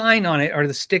the sign on it, or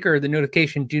the sticker, the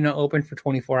notification, do not open for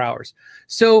 24 hours.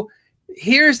 So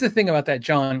here's the thing about that,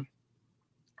 John.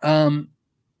 I'm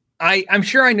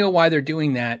sure I know why they're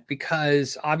doing that,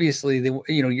 because obviously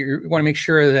you want to make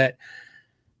sure that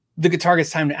the guitar gets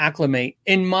time to acclimate.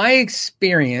 In my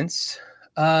experience,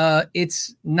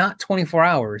 it's not 24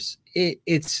 hours.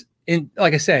 It's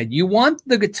like I said, you want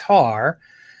the guitar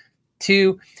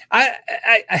to,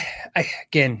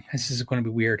 again, this is going to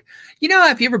be weird.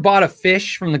 If you ever bought a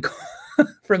fish from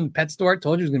the pet store, I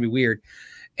told you it was going to be weird.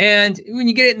 And when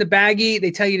you get it in the baggie,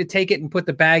 they tell you to take it and put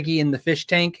the baggie in the fish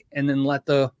tank and then let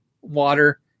the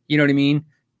water, you know what I mean,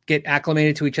 get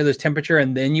acclimated to each other's temperature,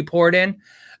 and then you pour it in.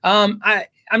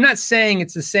 I'm not saying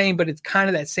it's the same, but it's kind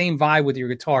of that same vibe with your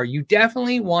guitar. You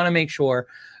definitely want to make sure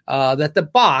that the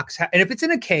box, and if it's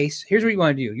in a case, here's what you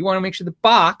want to do. You want to make sure the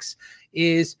box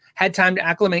had time to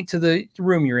acclimate to the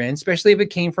room you're in, especially if it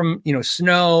came from,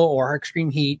 snow or extreme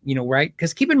heat, right?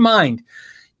 Because keep in mind,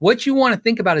 what you want to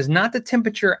think about is not the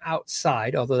temperature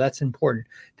outside, although that's important.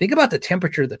 Think about the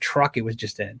temperature of the truck it was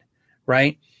just in,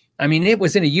 right? I mean, it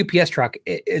was in a UPS truck.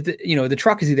 The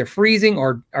truck is either freezing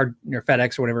or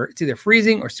FedEx or whatever. It's either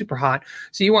freezing or super hot.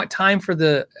 So you want time for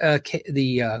the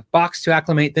box to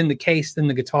acclimate, then the case, then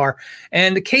the guitar.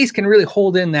 And the case can really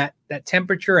hold in that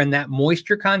temperature and that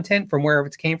moisture content from wherever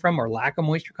it came from, or lack of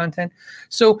moisture content.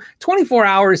 So 24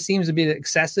 hours seems a bit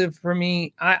excessive for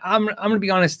me. I'm going to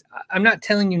be honest. I'm not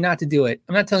telling you not to do it.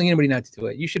 I'm not telling anybody not to do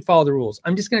it. You should follow the rules.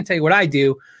 I'm just going to tell you what I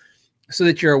do so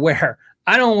that you're aware.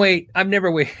 I've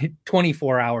never waited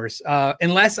 24 hours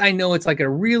unless I know it's like a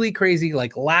really crazy,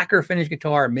 like lacquer finish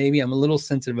guitar. Maybe I'm a little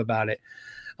sensitive about it.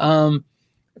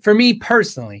 For me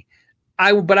personally,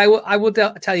 I will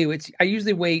tell you, I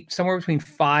usually wait somewhere between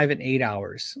 5 and 8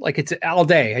 hours. Like it's all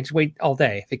day. I just wait all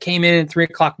day. If it came in at 3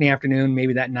 o'clock in the afternoon,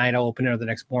 maybe that night I'll open it or the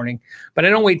next morning, but I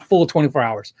don't wait full 24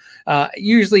 hours.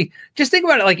 Usually just think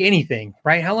about it like anything,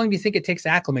 right? How long do you think it takes to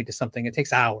acclimate to something? It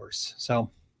takes hours. So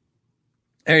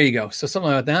there you go. So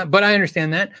something like that, but I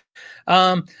understand that.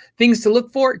 Things to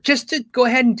look for, just to go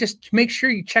ahead and just make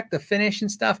sure you check the finish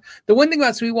and stuff. The one thing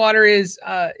about Sweetwater is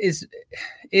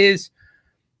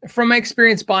from my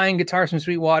experience buying guitars from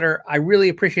Sweetwater, I really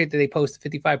appreciate that they post a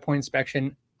 55-point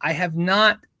inspection. I have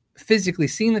not physically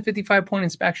seen the 55-point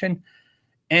inspection,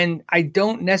 and I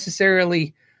don't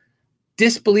necessarily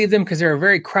disbelieve them because they're a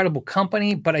very credible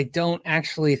company, but I don't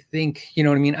actually think, you know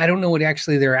what I mean? I don't know what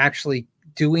they're actually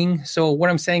doing. So what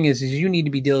I'm saying is you need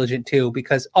to be diligent too,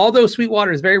 because although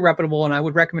Sweetwater is very reputable and I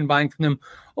would recommend buying from them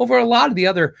over a lot of the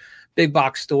other big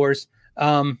box stores,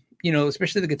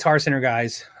 especially the Guitar Center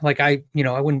guys, like I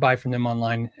wouldn't buy from them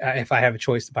online if I have a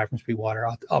choice to buy from Sweetwater.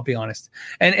 I'll be honest.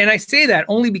 And I say that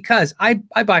only because I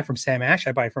buy from Sam Ash,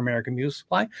 I buy from American Music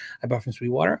Supply, I buy from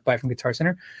Sweetwater, I buy from Guitar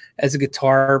Center. As a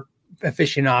guitar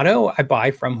aficionado, I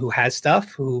buy from who has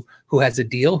stuff, who has a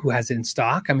deal, who has it in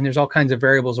stock. I mean, there's all kinds of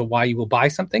variables of why you will buy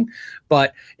something,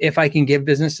 but if I can give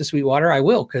business to Sweetwater, I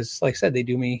will, because like I said, they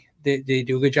do a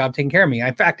good job taking care of me.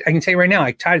 In fact, I can tell you right now,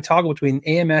 I try to toggle between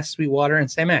AMS, Sweetwater, and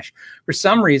Sam Ash. For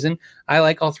some reason, I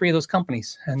like all three of those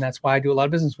companies, and that's why I do a lot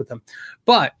of business with them.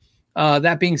 But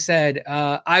that being said,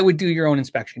 I would do your own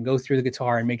inspection. Go through the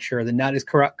guitar and make sure the nut is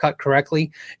cut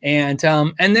correctly. And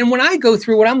then when I go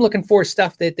through, what I'm looking for is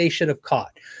stuff that they should have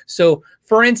caught. So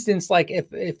for instance, like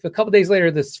if a couple days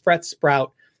later this fret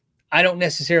sprout, I don't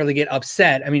necessarily get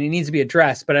upset. I mean, it needs to be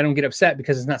addressed, but I don't get upset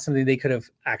because it's not something they could have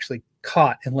actually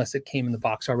caught unless it came in the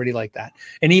box already like that.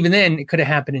 And even then, it could have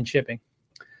happened in shipping.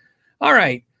 All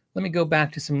right, let me go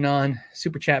back to some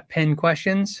non-super chat pen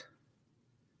questions.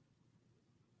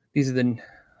 These are the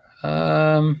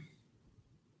oh,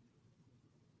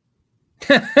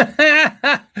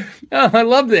 I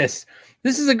love this.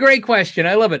 This is a great question.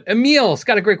 I love it. Emil's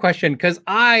got a great question because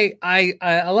I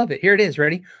love it. Here it is.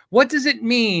 Ready? What does it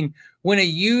mean when a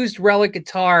used relic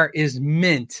guitar is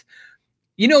mint.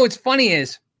 You know, what's funny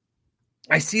is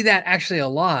I see that actually a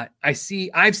lot. I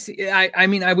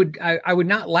would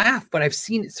not laugh, but I've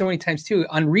seen it so many times too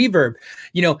on Reverb,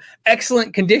 you know,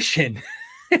 excellent condition.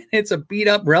 It's a beat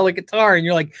up relic guitar. And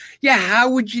you're like, yeah, how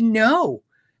would you know?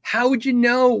 How would you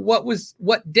know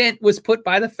what dent was put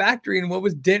by the factory and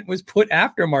what dent was put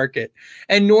aftermarket?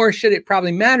 And nor should it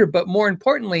probably matter. But more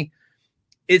importantly,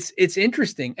 it's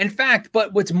interesting. In fact,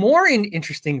 but what's more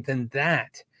interesting than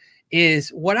that is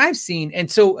what I've seen. And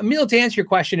so, Emil, to answer your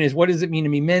question is, what does it mean to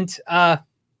be mint?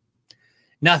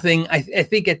 Nothing. I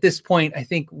think at this point, I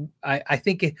think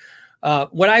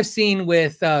what I've seen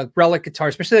with relic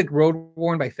guitars, especially like Road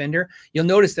Worn by Fender, you'll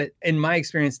notice that in my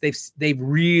experience, they've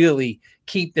really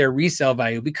keep their resale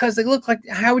value because they look like,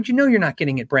 how would you know you're not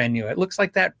getting it brand new? It looks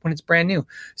like that when it's brand new.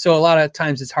 So a lot of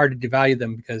times it's hard to devalue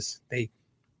them because you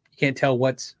can't tell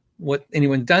what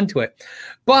anyone's done to it.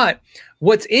 But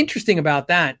what's interesting about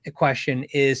that question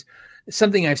is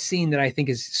something I've seen that I think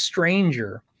is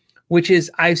stranger, which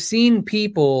is I've seen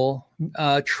people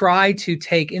try to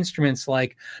take instruments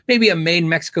like maybe a made in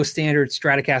Mexico standard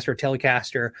Stratocaster or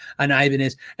Telecaster, an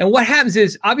Ibanez. And what happens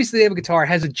is obviously they have a guitar,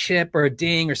 has a chip or a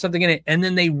ding or something in it, and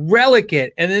then they relic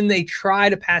it. And then they try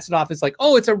to pass it off as like,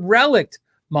 oh, it's a relic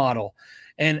model.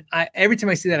 And every time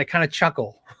I see that, I kind of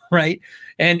chuckle, right?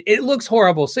 And it looks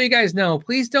horrible. So you guys know,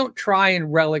 please don't try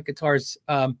and relic guitars.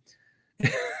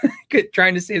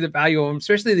 Trying to save the value of them,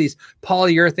 especially these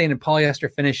polyurethane and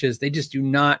polyester finishes. They just do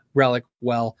not relic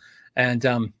well. And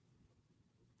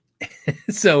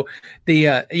so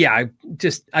I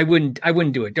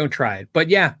wouldn't do it. Don't try it. But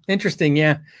yeah, interesting.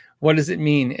 Yeah. What does it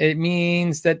mean? It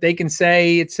means that they can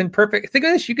say it's in perfect. Think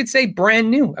of this. You could say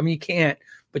brand new. I mean, you can't,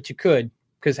 but you could,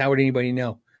 because how would anybody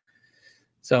know?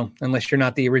 So unless you're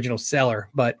not the original seller,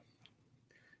 but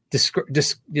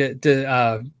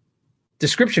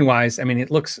description wise, I mean, it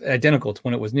looks identical to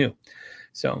when it was new.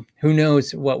 So who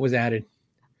knows what was added?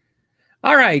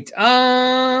 All right.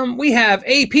 We have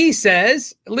AP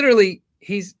says, literally,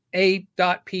 he's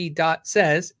A.P.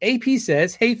 says, AP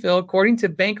says, hey, Phil, according to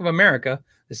Bank of America,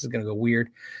 this is going to go weird.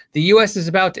 The U.S. is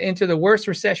about to enter the worst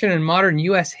recession in modern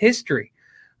U.S. history.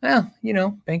 Well, you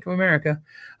know, Bank of America.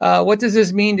 What does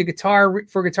this mean to guitar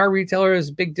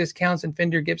retailers? Big discounts and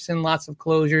Fender Gibson, lots of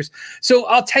closures. So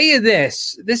I'll tell you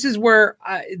this. This is where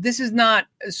this is not.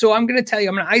 So I'm going to tell you.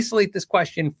 I'm going to isolate this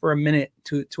question for a minute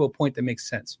to a point that makes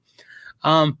sense.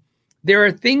 There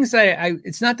are things that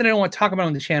it's not that I don't want to talk about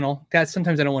on the channel.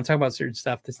 Sometimes I don't want to talk about certain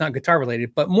stuff that's not guitar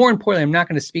related. But more importantly, I'm not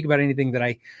going to speak about anything that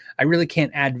I really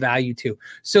can't add value to.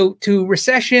 So to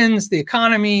recessions, the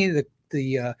economy,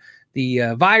 the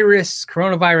virus,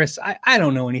 coronavirus, I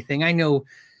don't know anything. I know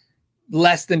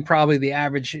less than probably the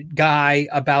average guy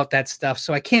about that stuff.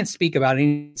 So I can't speak about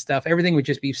any stuff. Everything would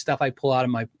just be stuff I pull out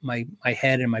of my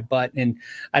head and my butt. And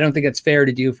I don't think that's fair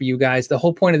to do for you guys. The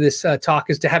whole point of this talk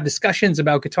is to have discussions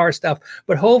about guitar stuff,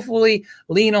 but hopefully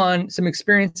lean on some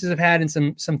experiences I've had and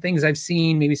some things I've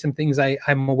seen, maybe some things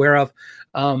I'm aware of.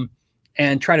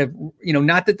 And try to,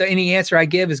 not that any answer I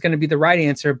give is going to be the right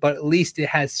answer, but at least it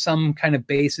has some kind of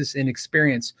basis in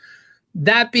experience.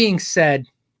 That being said,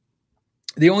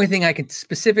 the only thing I can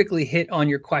specifically hit on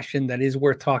your question that is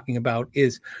worth talking about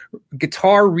is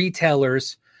guitar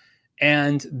retailers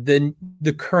and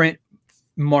the current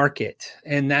market.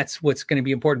 And that's what's going to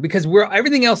be important because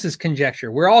everything else is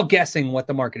conjecture. We're all guessing what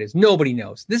the market is. Nobody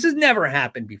knows. This has never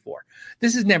happened before.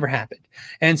 This has never happened.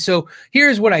 And so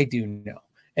here's what I do know.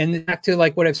 And back to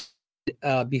like what I've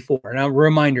said before, and a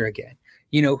reminder again,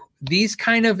 these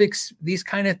kind of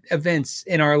events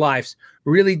in our lives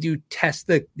really do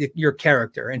test your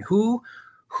character, and who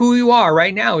you are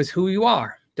right now is who you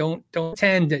are. Don't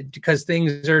tend because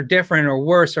things are different or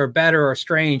worse or better or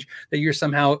strange that you're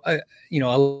somehow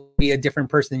be a different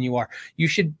person than you are.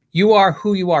 You are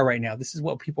who you are right now. This is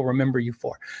what people remember you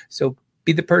for. So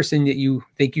be the person that you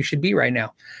think you should be right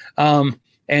now. So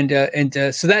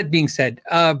that being said,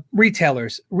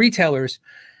 retailers,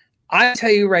 I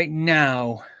tell you right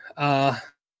now,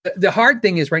 the hard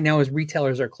thing is right now is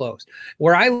retailers are closed.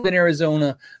 Where I live in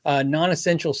Arizona,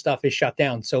 non-essential stuff is shut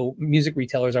down. So music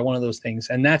retailers are one of those things,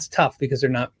 and that's tough because they're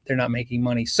not making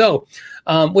money. So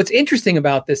what's interesting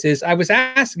about this is I was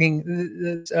asking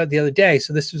the other day,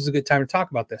 so this was a good time to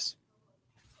talk about this.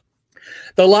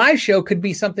 The live show could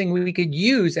be something we could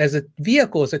use as a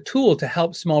vehicle, as a tool to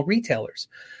help small retailers.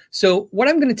 So what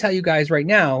I'm going to tell you guys right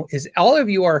now is all of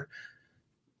you are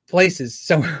places.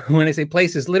 So when I say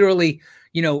places, literally,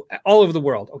 all over the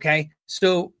world. Okay.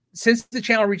 So since the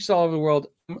channel reaches all over the world,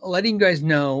 letting you guys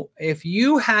know, if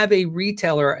you have a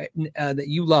retailer that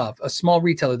you love, a small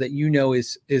retailer that you know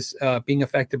is being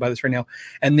affected by this right now,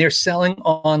 and they're selling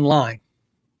online,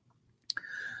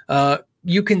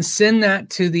 you can send that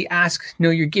to the Ask Know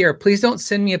Your Gear. Please don't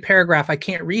send me a paragraph. I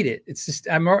can't read it. It's just,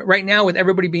 I'm right now with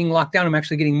everybody being locked down, I'm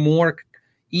actually getting more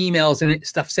emails and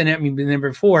stuff sent at me than ever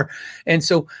before. And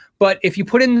so, but if you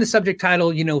put in the subject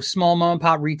title, small mom and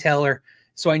pop retailer,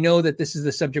 so I know that this is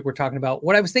the subject we're talking about.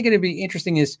 What I was thinking would be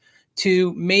interesting is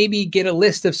to maybe get a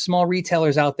list of small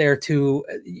retailers out there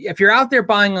if you're out there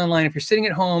buying online, if you're sitting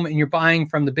at home and you're buying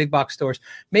from the big box stores,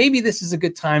 maybe this is a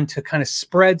good time to kind of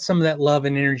spread some of that love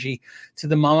and energy to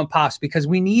the mom and pops, because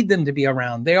we need them to be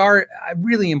around. They are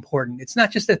really important. It's not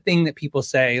just a thing that people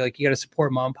say, like, you got to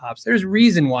support mom and pops. There's a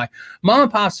reason why mom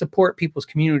and pops support people's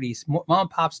communities. Mom and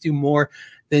pops do more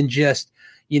than just,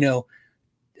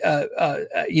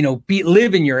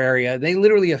 live in your area. They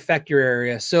literally affect your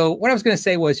area. So what I was going to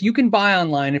say was, you can buy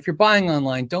online. If you're buying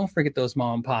online, don't forget those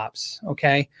mom and pops.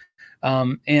 Okay.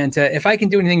 If I can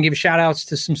do anything, give shout outs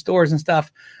to some stores and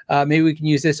stuff, maybe we can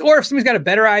use this. Or if somebody's got a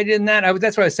better idea than that,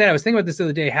 that's what I said. I was thinking about this the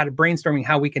other day, brainstorming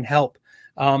how we can help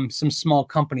some small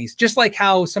companies, just like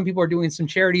how some people are doing some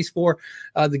charities for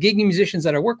the gigging musicians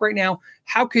that are at work right now.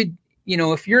 How could,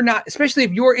 if you're not, especially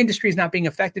if your industry is not being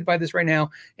affected by this right now,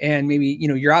 and maybe,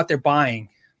 you're out there buying,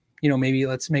 maybe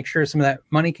let's make sure some of that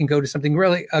money can go to something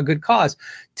really a good cause.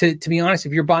 To be honest,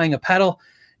 if you're buying a pedal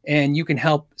and you can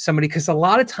help somebody, because a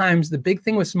lot of times the big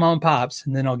thing with mom and pops,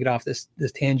 and then I'll get off this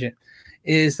tangent,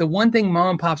 is the one thing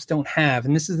mom and pops don't have,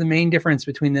 and this is the main difference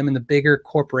between them and the bigger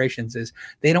corporations, is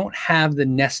they don't have the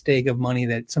nest egg of money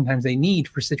that sometimes they need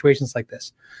for situations like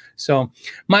this. So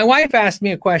my wife asked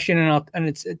me a question, and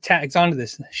it tags onto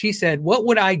this. She said, what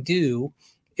would I do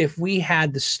if we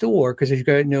had the store? Because as you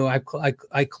guys know,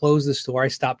 I closed the store. I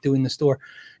stopped doing the store.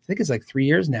 I think it's like 3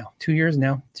 years now, 2 years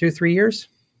now, 2 or 3 years.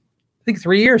 I think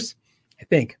 3 years,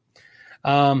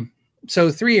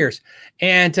 so 3 years.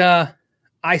 And,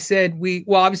 I said,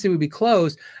 obviously we'd be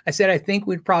closed. I said, I think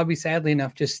we'd probably be, sadly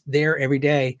enough, just there every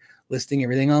day listing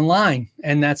everything online.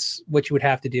 And that's what you would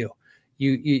have to do.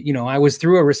 I was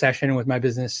through a recession with my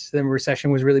business. The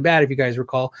recession was really bad, if you guys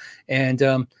recall. And,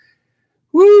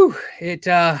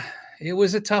 it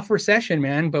was a tough recession,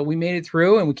 man, but we made it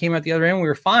through and we came out the other end. We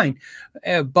were fine.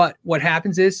 But what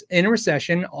happens is, in a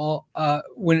recession,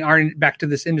 back to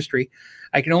this industry,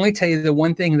 I can only tell you the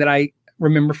one thing that I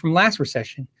remember from last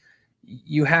recession.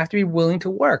 You have to be willing to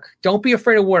work. Don't be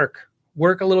afraid of work.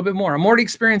 Work a little bit more. I'm already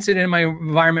experiencing it in my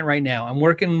environment right now. I'm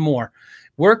working more.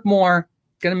 Work more.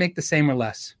 Going to make the same or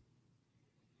less.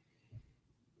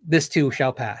 This too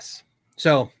shall pass.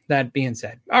 So that being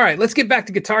said, all right, let's get back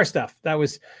to guitar stuff.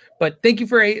 But thank you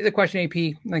for the question, AP.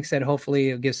 Like I said, hopefully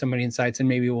it'll give somebody insights, and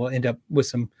maybe we'll end up with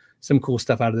some cool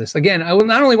stuff out of this. Again, I will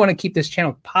not only want to keep this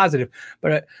channel positive,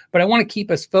 but I want to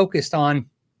keep us focused on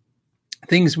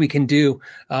things we can do.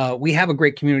 We have a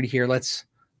great community here. Let's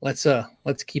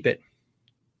keep it.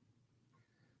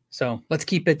 So let's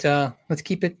keep it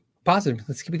positive.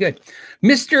 Let's keep it good.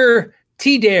 Mr.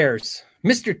 T Dares.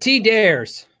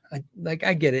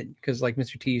 I get it, because like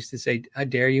Mr. T used to say, I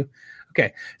dare you.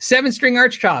 Okay. 7-string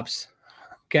arch tops.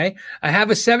 Okay. I have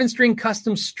a 7-string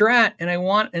custom Strat, and I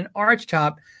want an arch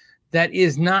top that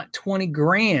is not 20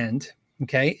 grand.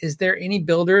 Okay. Is there any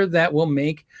builder that will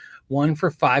make one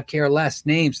for $5,000 or less?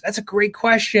 Names. That's a great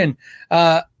question.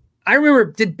 I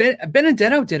remember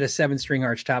Benedetto did a 7-string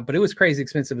arch top, but it was crazy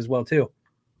expensive as well too.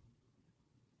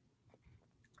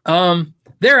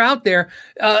 They're out there.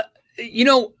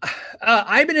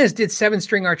 Ibanez did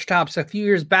 7-string arch tops a few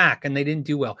years back, and they didn't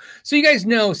do well. So you guys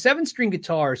know 7-string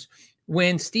guitars.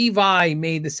 When Steve Vai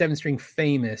made the 7-string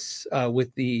famous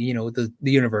with the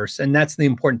universe, and that's the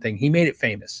important thing. He made it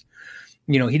famous.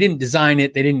 He didn't design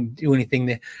it. They didn't do anything.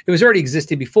 It was already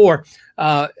existed before.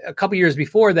 A couple years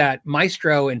before that,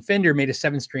 Maestro and Fender made a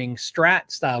 7-string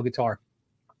Strat style guitar.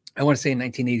 I want to say in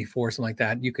 1984, something like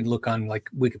that. You can look on like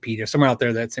Wikipedia, somewhere out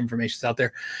there. That's information's out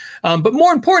there. But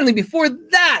more importantly, before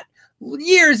that,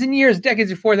 years and years, decades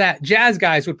before that, jazz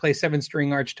guys would play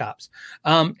 7-string arch tops.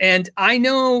 And I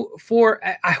know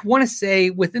I want to say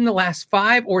within the last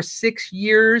 5 or 6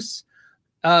 years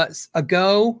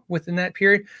ago, within that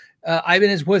period,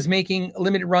 Ibanez was making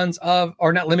limited runs of,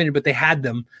 or not limited, but they had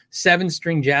them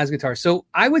 7-string jazz guitars. So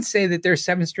I would say that there's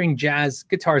 7-string jazz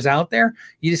guitars out there.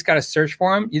 You just got to search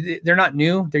for them. They're not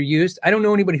new. They're used. I don't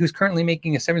know anybody who's currently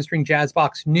making a 7-string jazz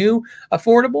box new,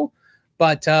 affordable,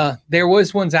 but there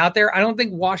was ones out there. I don't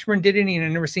think Washburn did any, and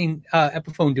I've never seen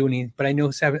Epiphone do any, but I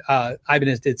know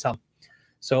Ibanez did some.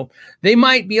 So they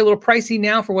might be a little pricey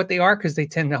now for what they are because they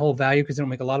tend to hold value because they don't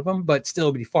make a lot of them, but still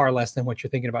it'll be far less than what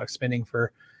you're thinking about spending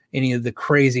for any of the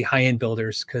crazy high-end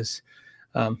builders because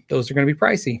those are going to be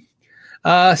pricey.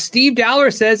 Steve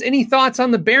Dowler says, any thoughts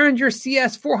on the Behringer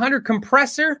CS400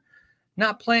 compressor?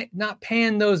 Not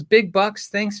paying those big bucks.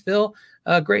 Thanks, Phil.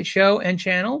 Great show and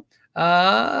channel.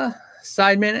 Sideman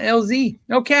LZ.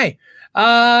 Okay.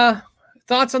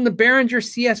 Thoughts on the Behringer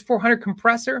CS400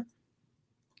 compressor?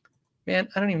 Man,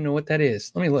 I don't even know what that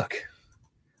is. Let me look.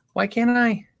 Why can't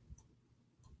I?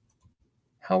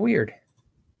 How weird.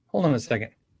 Hold on a second.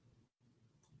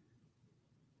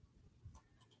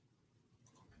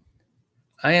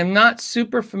 I am not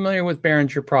super familiar with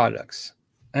Behringer products.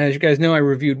 As you guys know, I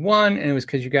reviewed one, and it was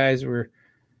because you guys were...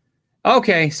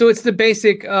 Okay, so it's the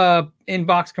basic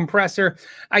in-box compressor.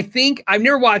 I think I've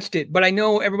never watched it, but I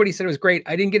know everybody said it was great.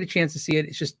 I didn't get a chance to see it.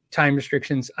 It's just time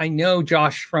restrictions. I know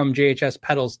Josh from JHS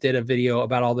Pedals did a video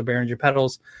about all the Behringer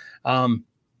pedals.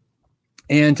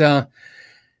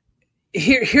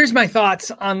 Here's my thoughts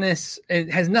on this.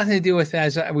 It has nothing to do with,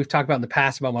 as we've talked about in the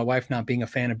past, about my wife not being a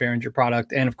fan of Behringer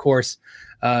product. And of course,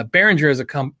 Behringer as a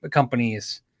company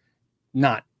is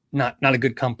not a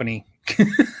good company.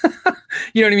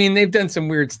 You know what I mean? They've done some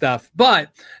weird stuff, but,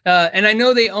 and I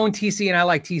know they own TC and I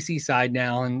like TC side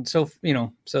now. And so,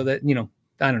 so that,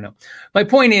 I don't know. My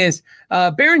point is,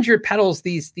 Behringer pedals,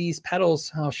 these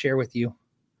pedals, I'll share with you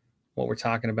what we're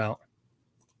talking about.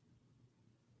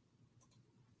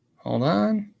 Hold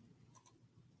on.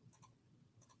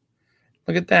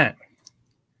 Look at that.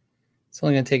 It's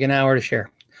only going to take an hour to share.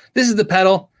 This is the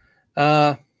pedal.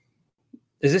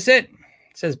 Is this it?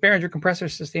 It says Behringer compressor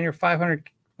sustainer 500,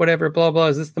 whatever, blah, blah.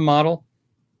 Is this the model?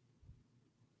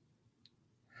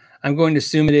 I'm going to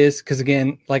assume it is because,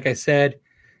 again, like I said,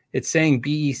 it's saying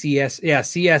BECS. Yeah,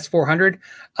 CS400.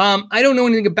 I don't know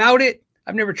anything about it.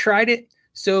 I've never tried it.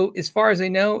 So as far as I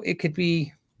know, it could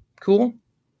be cool.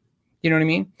 You know what I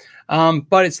mean?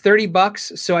 But it's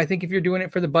 $30. So I think if you're doing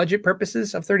it for the budget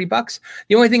purposes of $30,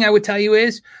 the only thing I would tell you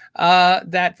is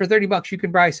that for $30, you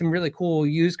can buy some really cool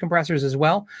used compressors as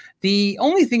well. The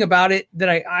only thing about it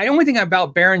that only thing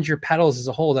about Behringer pedals as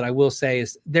a whole that I will say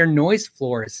is their noise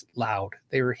floor is loud.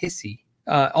 They were hissy.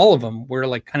 All of them were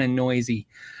like kind of noisy.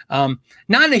 Not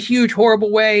in a huge,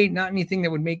 horrible way, not anything that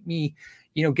would make me,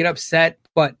 get upset.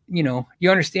 But, you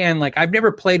understand, like, I've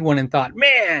never played one and thought,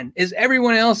 man, is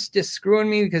everyone else just screwing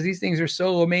me because these things are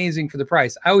so amazing for the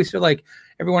price? I always feel like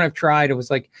everyone I've tried, it was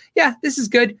like, yeah, this is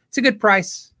good. It's a good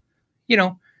price.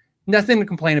 Nothing to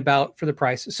complain about for the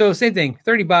price. So same thing,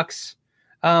 $30.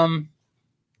 I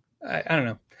don't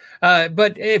know.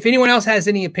 But if anyone else has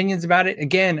any opinions about it,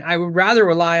 again, I would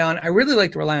rather I really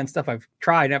like to rely on stuff I've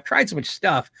tried. I've tried so much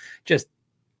stuff.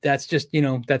 That's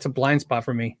a blind spot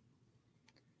for me.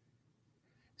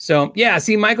 So, yeah,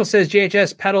 see, Michael says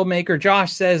JHS pedal maker.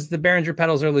 Josh says the Behringer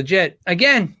pedals are legit.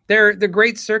 Again, they're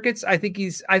great circuits. I think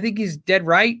he's dead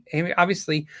right,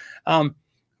 obviously.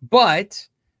 But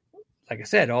like I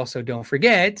said, also don't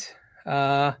forget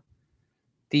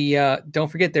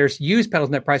there's used pedals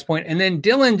in that price point. And then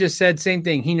Dylan just said same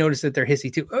thing. He noticed that they're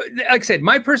hissy too. Like I said,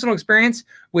 my personal experience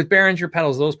with Behringer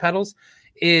pedals, those pedals,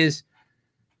 is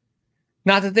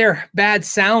not that they're bad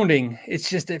sounding. It's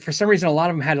just that for some reason, a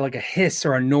lot of them had like a hiss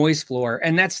or a noise floor.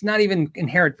 And that's not even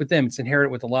inherent with them. It's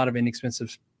inherent with a lot of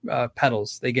inexpensive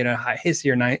pedals. They get a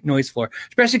hissier noise floor,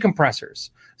 especially compressors.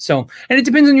 So, and it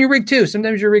depends on your rig too.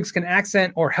 Sometimes your rigs can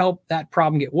accent or help that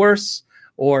problem get worse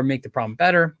or make the problem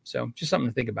better. So just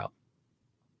something to think about.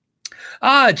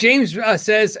 James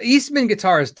says Eastman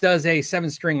Guitars does a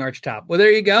 7-string arch top. Well,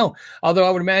 there you go. Although I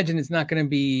would imagine it's not going to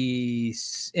be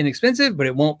inexpensive, but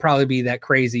it won't probably be that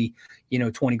crazy,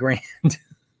 20 grand.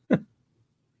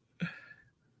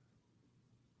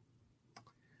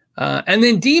 And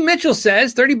then D Mitchell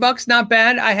says $30, not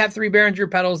bad. I have 3 Behringer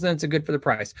pedals, then it's a good for the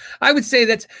price. I would say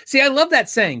I love that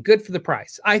saying, good for the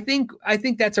price. I think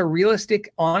that's a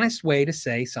realistic, honest way to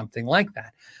say something like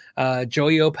that.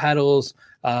 Joyo pedals,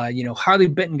 Harley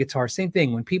Benton guitar, same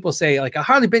thing. When people say like a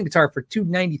Harley Benton guitar for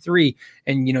 $293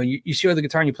 and you show the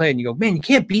guitar and you play it and you go, man, you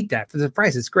can't beat that for the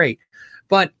price. It's great.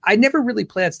 But I never really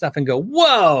play that stuff and go,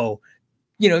 whoa,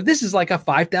 this is like a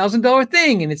 $5,000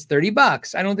 thing and it's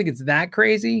 $30. I don't think it's that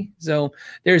crazy. So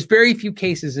there's very few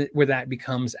cases where that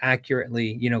becomes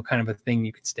accurately, kind of a thing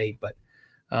you could state. But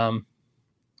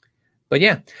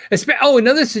yeah.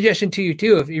 Another suggestion to you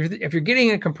too, if you're getting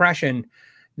a compression,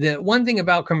 the one thing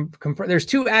about there's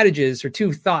 2 adages or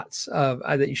 2 thoughts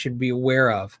that you should be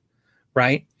aware of,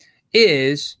 right?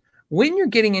 Is when you're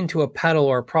getting into a pedal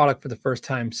or a product for the first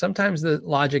time, sometimes the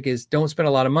logic is don't spend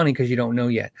a lot of money because you don't know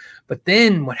yet. But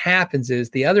then what happens is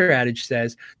the other adage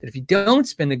says that if you don't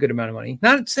spend a good amount of money,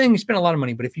 not saying you spend a lot of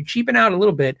money, but if you cheapen out a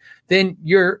little bit, then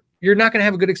you're not going to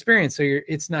have a good experience. So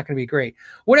it's not going to be great.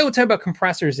 What I will tell you about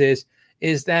compressors is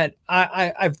that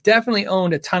I've definitely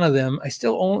owned a ton of them. I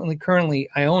still currently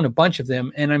own a bunch of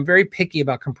them, and I'm very picky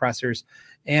about compressors.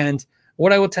 And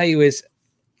what I will tell you is,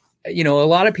 a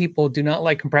lot of people do not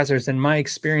like compressors, and my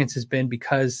experience has been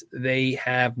because they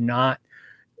have not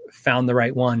found the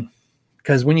right one.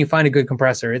 Because when you find a good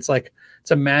compressor, it's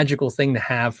a magical thing to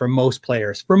have for most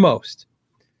players, for most.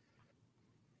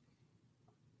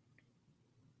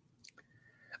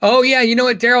 Oh, yeah. You know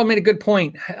what? Daryl made a good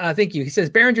point. Thank you. He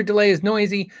says Behringer delay is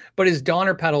noisy, but his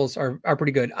Donner pedals are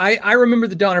pretty good. I remember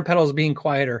the Donner pedals being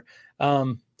quieter.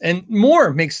 And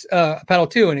Moore makes a pedal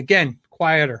too. And again,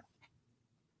 quieter.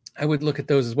 I would look at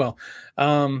those as well.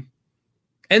 And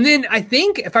then I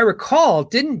think, if I recall,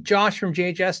 didn't Josh from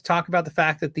JHS talk about the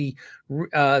fact that the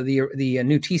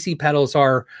new TC pedals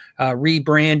are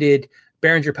rebranded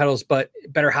Behringer pedals, but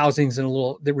better housings and a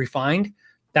little refined?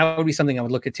 That would be something I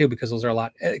would look at too, because those are a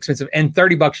lot expensive and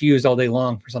 $30 used all day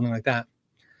long for something like that.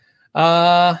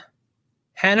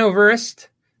 Hanoverist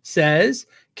says,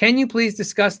 can you please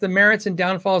discuss the merits and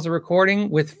downfalls of recording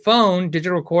with phone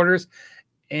digital recorders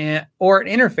or an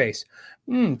interface?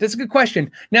 That's a good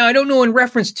question. Now, I don't know in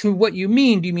reference to what you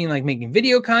mean. Do you mean like making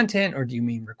video content, or do you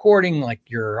mean recording like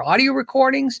your audio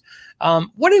recordings?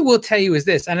 What I will tell you is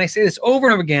this, and I say this over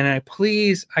and over again, and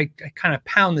I kind of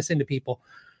pound this into people.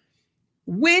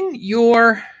 Whenever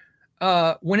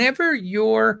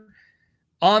you're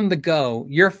on the go,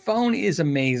 your phone is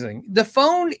amazing. The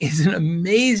phone is an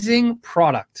amazing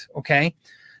product, okay?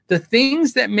 The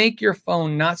things that make your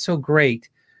phone not so great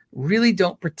really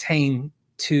don't pertain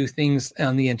to things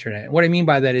on the internet. What I mean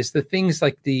by that is the things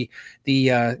like the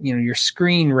your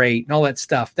screen rate and all that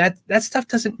stuff. That stuff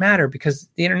doesn't matter because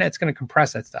the internet's going to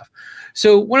compress that stuff.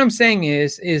 So what I'm saying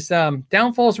is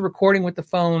downfalls of recording with the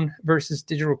phone versus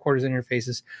digital recorders and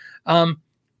interfaces.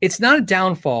 It's not a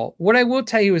downfall. What I will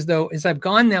tell you is I've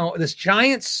gone now this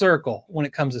giant circle when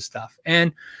it comes to stuff.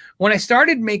 And when I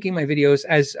started making my videos,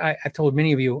 as I've told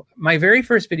many of you, my very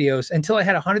first videos, until I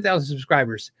had 100,000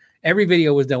 subscribers, every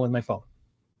video was done with my phone.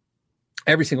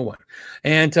 Every single one.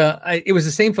 And it was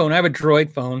the same phone. I have a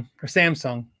Droid phone, or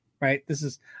Samsung, right? I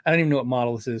don't even know what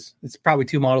model this is. It's probably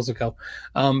 2 models ago,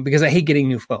 because I hate getting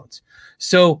new phones.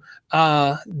 So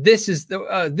this is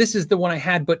the one I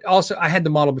had, but also I had the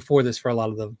model before this for a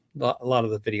lot of the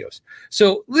videos.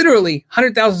 So literally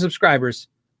 100,000 subscribers,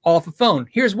 all off a phone.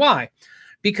 Here's why.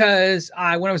 Because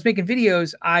when I was making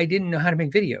videos, I didn't know how to make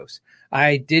videos.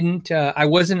 I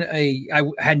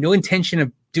had no intention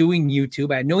of doing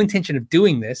YouTube. I had no intention of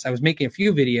doing this. I was making a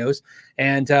few videos,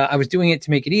 and I was doing it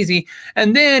to make it easy.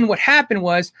 And then what happened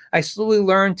was I slowly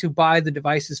learned to buy the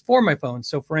devices for my phone.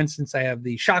 So for instance, I have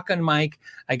the shotgun mic.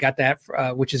 I got that,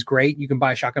 which is great. You can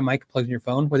buy a shotgun mic, plug in your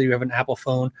phone, whether you have an Apple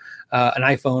phone, an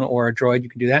iPhone, or a Droid, you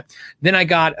can do that. Then I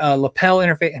got a lapel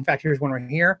interface. In fact, here's one right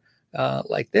here,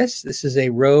 like this. This is a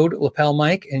Rode lapel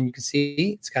mic, and you can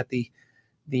see it's got the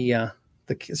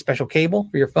special cable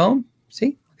for your phone.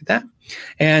 See? At that,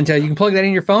 and you can plug that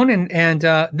in your phone, and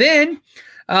then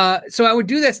so I would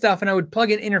do that stuff, and I would plug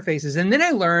in interfaces, and then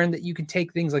I learned that you can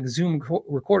take things like Zoom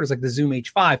recorders, like the Zoom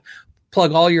H5,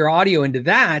 plug all your audio into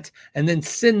that, and then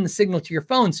send the signal to your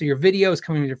phone, so your video is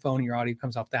coming to your phone, and your audio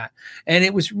comes off that, and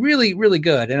it was really, really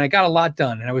good, and I got a lot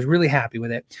done, and I was really happy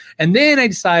with it. And then I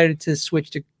decided to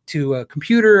switch to a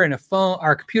computer and a phone,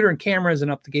 our computer and cameras, and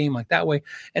up the game like that way.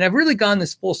 And I've really gone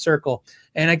this full circle,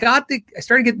 and I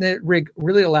started getting the rig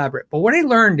really elaborate. But what I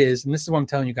learned is, and this is what I'm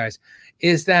telling you guys,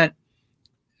 is that,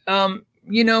 when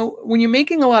you're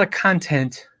making a lot of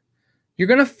content, you're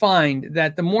going to find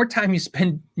that the more time you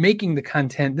spend making the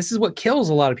content, this is what kills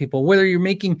a lot of people, whether you're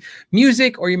making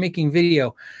music or you're making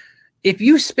video. If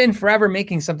you spend forever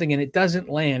making something and it doesn't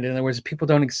land, in other words, people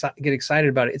don't get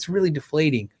excited about it, it's really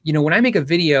deflating. When I make a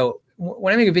video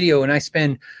and I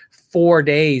spend 4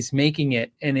 days making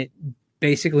it, and it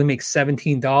basically makes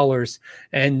 $17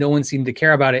 and no one seemed to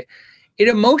care about it, it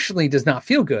emotionally does not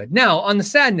feel good. Now, on the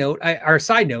side note, I've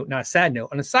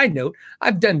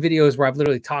done videos where I've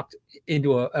literally talked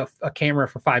into a camera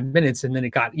for 5 minutes, and then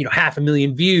it got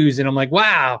 500,000 views, and I'm like,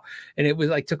 wow, and it was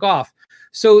like took off.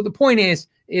 So the point is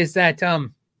that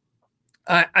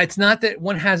it's not that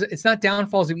it's not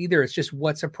downfalls of either. It's just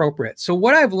what's appropriate. So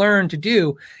what I've learned to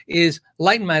do is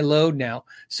lighten my load now.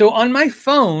 So on my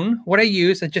phone, what I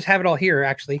use, I just have it all here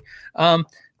actually.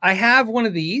 I have one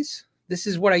of these. This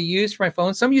is what I use for my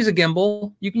phone. Some use a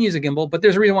gimbal. You can use a gimbal, but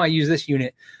there's a reason why I use this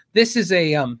unit. This is a,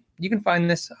 you can find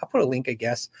this, I'll put a link, I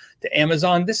guess, to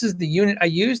Amazon. This is the unit I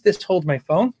use. This holds my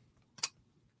phone.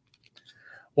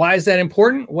 Why is that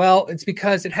important? Well, it's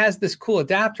because it has this cool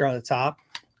adapter on the top.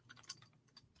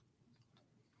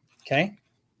 Okay.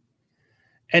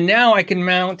 And now I can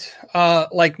mount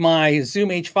like my Zoom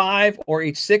H5 or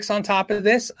H6 on top of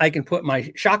this. I can put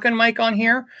my shotgun mic on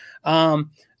here.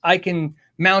 I can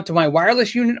mount my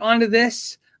wireless unit onto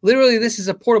this. Literally, this is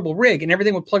a portable rig and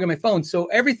everything will plug in my phone. So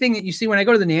everything that you see when I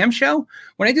go to the NAMM show,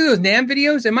 when I do those NAMM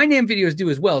videos, and my NAMM videos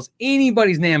do as well as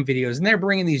anybody's NAMM videos, and they're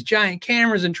bringing these giant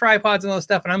cameras and tripods and all this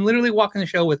stuff, and I'm literally walking the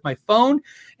show with my phone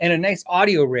and a nice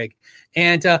audio rig.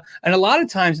 And a lot of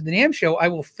times at the NAMM show, I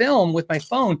will film with my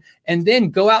phone and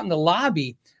then go out in the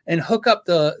lobby and hook up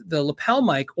the lapel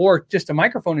mic or just a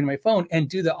microphone in my phone and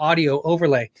do the audio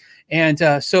overlay. And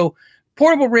so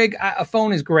portable rig, a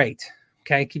phone is great.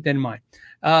 Okay, keep that in mind.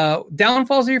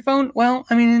 Downfalls of your phone? Well,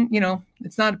 I mean, you know,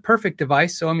 it's not a perfect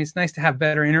device. So, I mean, it's nice to have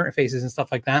better interfaces and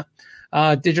stuff like that.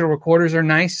 Digital recorders are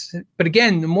nice. But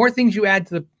again, the more things you add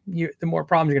to the more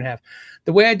problems you're going to have.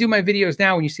 The way I do my videos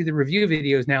now, when you see the review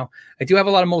videos now, I do have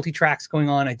a lot of multi-tracks going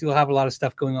on. I do have a lot of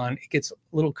stuff going on. It gets a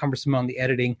little cumbersome on the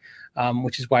editing,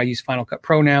 which is why I use Final Cut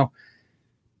Pro now.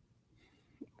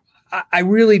 I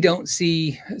really don't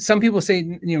see, some people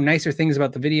say, you know, nicer things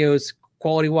about the videos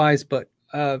quality-wise, but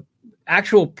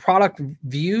actual product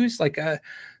views, like I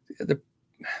don't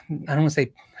want to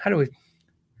say, how do we,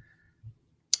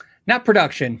 not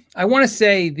production. I want to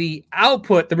say the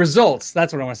output, the results.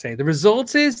 That's what I want to say. The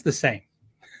results is the same.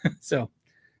 So,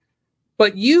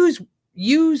 but use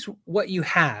what you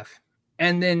have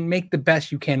and then make the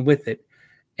best you can with it.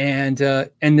 And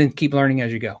then keep learning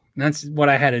as you go. And that's what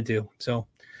I had to do. So,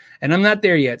 and I'm not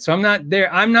there yet. So I'm not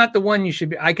there. I'm not the one you should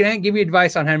be. I can't give you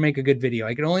advice on how to make a good video.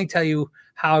 I can only tell you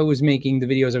how I was making the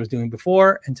videos I was doing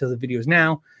before until the videos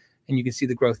now. And you can see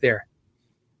the growth there.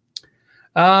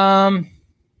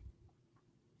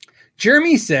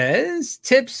 Jeremy says,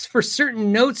 tips for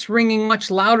certain notes ringing much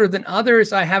louder than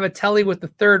others. I have a telly with the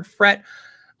 3rd fret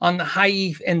on the high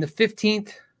E and the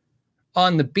 15th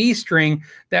on the B string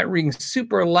that rings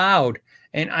super loud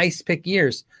and ice pick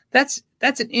ears. That's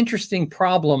an interesting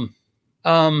problem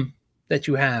that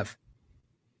you have.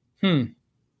 And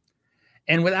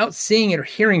without seeing it or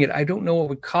hearing it, I don't know what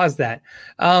would cause that.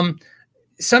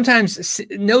 Sometimes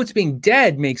notes being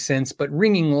dead makes sense, but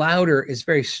ringing louder is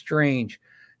very strange.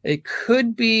 It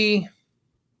could be,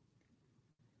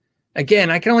 again,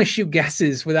 I can only shoot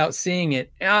guesses without seeing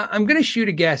it. I'm going to shoot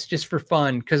a guess just for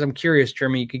fun because I'm curious,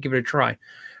 Jeremy. You could give it a try.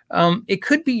 It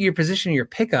could be your position of your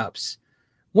pickups.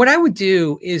 What I would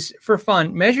do is, for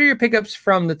fun, measure your pickups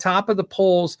from the top of the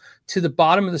poles to the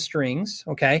bottom of the strings.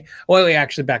 Okay. Well, we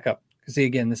actually back up because, see,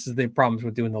 again, this is the problems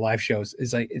with doing the live shows.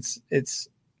 Is like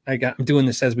I'm doing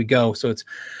this as we go. So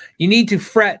you need to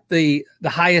fret the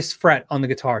highest fret on the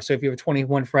guitar. So if you have a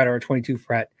 21 fret or a 22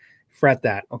 fret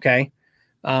that. Okay.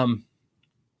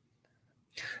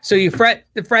 So you fret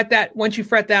that. Once you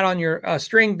fret that on your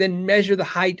string, then measure the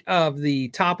height of the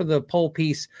top of the pole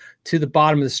piece to the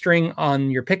bottom of the string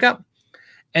on your pickup,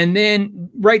 and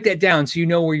then write that down so you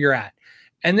know where you're at.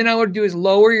 And then all I would do is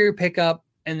lower your pickup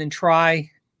and then try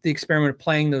the experiment of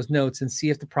playing those notes and see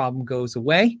if the problem goes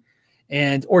away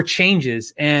or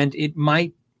changes. And it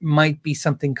might be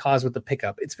something caused with the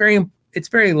pickup. It's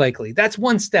very likely. That's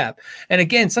one step. And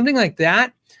again, something like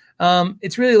that,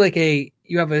 it's really like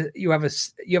you have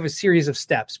a series of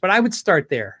steps, but I would start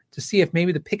there to see if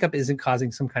maybe the pickup isn't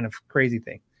causing some kind of crazy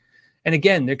thing. And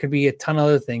again, there could be a ton of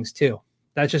other things too.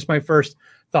 That's just my first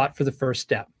thought for the first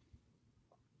step.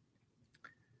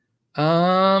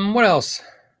 What else?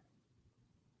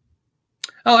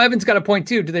 Oh, Evan's got a point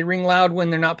too. Do they ring loud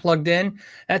when they're not plugged in?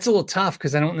 That's a little tough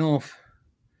because I don't know if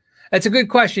that's a good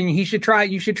question. You should try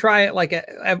it like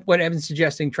what Evan's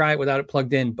suggesting, try it without it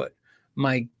plugged in. But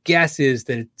my guess is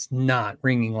that it's not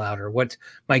ringing louder.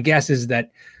 My guess is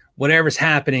that whatever's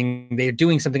happening, they're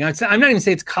doing something. I'm not even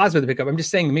saying it's caused by the pickup. I'm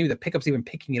just saying that maybe the pickup's even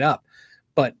picking it up.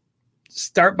 But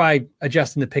start by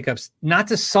adjusting the pickups, not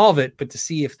to solve it, but to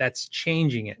see if that's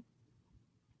changing it.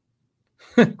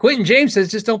 Quentin James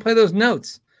says, just don't play those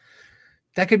notes.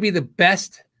 That could be the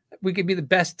best. We could be the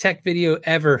best tech video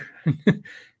ever.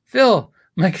 Phil,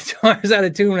 my guitar is out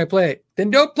of tune when I play it. Then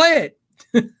don't play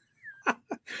it.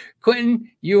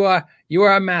 Quentin, you are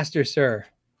a master, sir.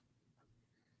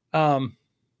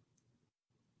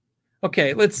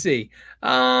 Okay, let's see.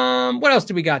 What else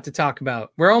do we got to talk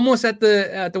about? We're almost at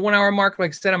the 1 hour mark. Like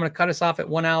I said, I'm going to cut us off at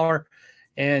 1 hour,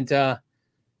 and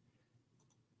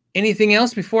Anything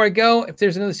else before I go? If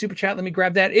there's another super chat, let me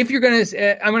grab that. If you're going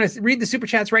to, I'm going to read the super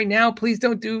chats right now. Please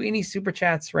don't do any super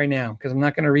chats right now because I'm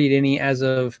not going to read any as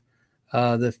of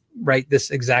this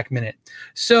exact minute.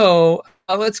 So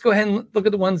let's go ahead and look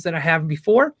at the ones that I have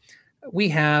before. We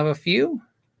have a few.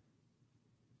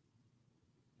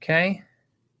 Okay.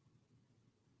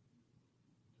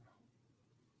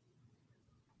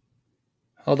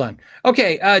 Hold on.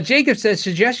 Okay. Jacob says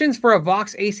suggestions for a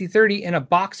Vox AC30 and a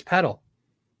box pedal.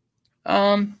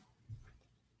 I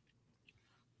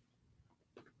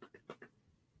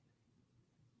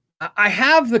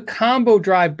have the combo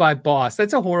drive by Boss.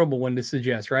 That's a horrible one to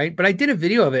suggest, right? But I did a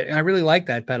video of it and I really like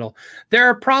that pedal. There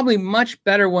are probably much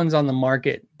better ones on the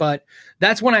market, but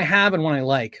that's one I have and one I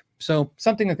like. So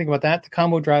something to think about that. The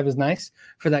combo drive is nice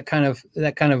for that kind of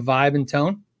vibe and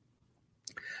tone.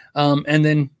 And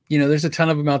then, there's a ton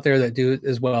of them out there that do it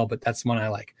as well, but that's the one I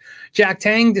like. Jack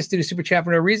Tang just did a super chat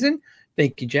for no reason.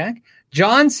 Thank you, Jack.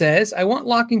 John says, I want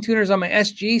locking tuners on my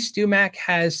SG. StewMac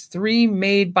has 3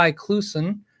 made by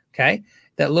Kluson, okay,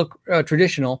 that look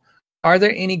traditional. Are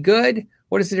there any good?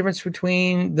 What is the difference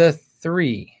between the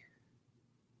 3?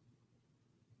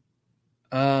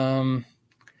 I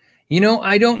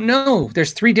don't know.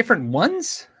 There's 3 different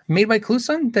ones made by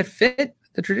Kluson that fit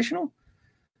the traditional.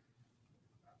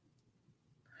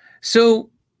 So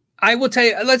I will tell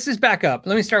you, let's just back up.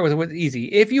 Let me start with easy.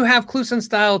 If you have Kluson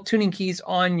style tuning keys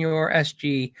on your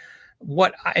SG,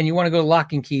 and you want to go to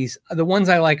locking keys, the ones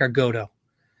I like are Godo.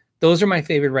 Those are my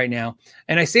favorite right now.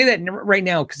 And I say that right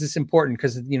now because it's important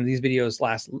because, these videos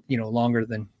last, longer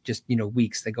than just,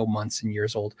 weeks. They go months and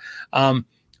years old.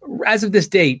 As of this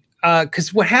date,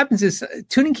 because what happens is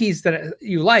tuning keys that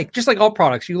you like, just like all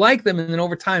products, you like them. And then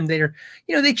over time they're,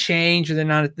 they change or they're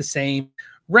not the same.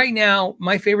 Right now,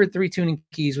 my favorite 3 tuning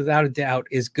keys, without a doubt,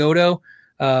 is Godo,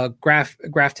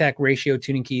 GraphTech Ratio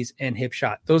tuning keys, and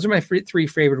Hipshot. Those are my 3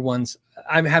 favorite ones.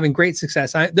 I'm having great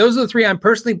success. Those are the 3 I'm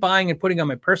personally buying and putting on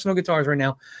my personal guitars right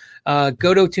now.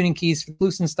 Godo tuning keys,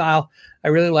 Kluson style. I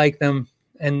really like them,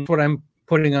 and what I'm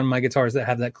putting on my guitars that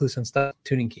have that Kluson style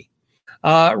tuning key.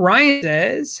 Ryan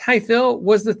says, "Hi Phil,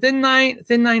 was the Thin Line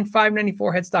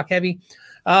 594 headstock heavy?"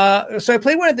 So I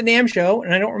played one at the NAMM show,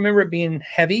 and I don't remember it being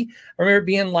heavy. I remember it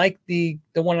being like the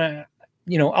one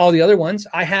all the other ones.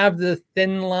 I have the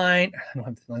Thin Line. I don't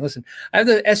have the Thin Line. Listen, I have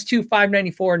the S2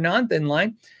 594 non-Thin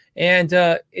Line, and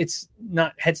it's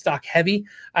not headstock heavy.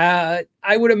 I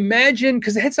would imagine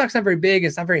because the headstock's not very big,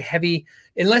 it's not very heavy,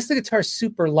 unless the guitar's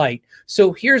super light.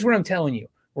 So here's what I'm telling you,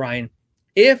 Ryan.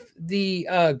 If the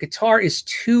guitar is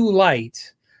too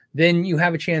light, then you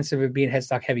have a chance of it being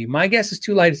headstock heavy. My guess is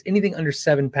too light is anything under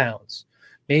 7 pounds,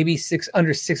 maybe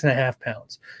under 6.5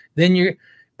 pounds. Then you're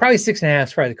probably 6.5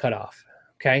 is probably the cutoff.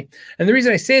 Okay. And the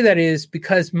reason I say that is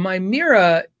because my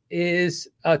Mira is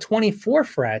 24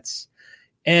 frets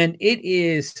and it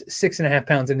is 6.5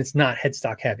 pounds and it's not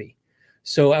headstock heavy.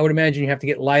 So I would imagine you have to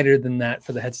get lighter than that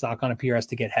for the headstock on a PRS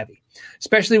to get heavy,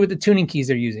 especially with the tuning keys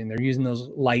they're using. They're using those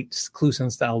light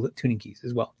Kluson style tuning keys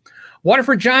as well.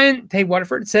 Waterford Giant, hey,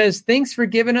 Waterford says, thanks for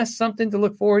giving us something to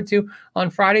look forward to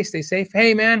on Friday. Stay safe.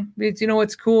 Hey, man,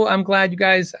 it's cool. I'm glad you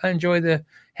guys enjoy the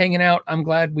hanging out. I'm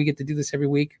glad we get to do this every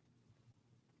week.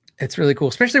 It's really cool,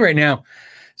 especially right now.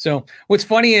 So what's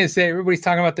funny is that everybody's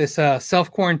talking about this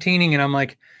self-quarantining, and I'm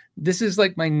like, this is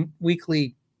like my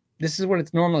weekly, this is what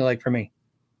it's normally like for me.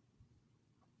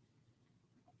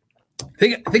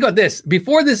 Think about this.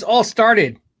 Before this all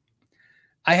started,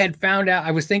 I had found out, I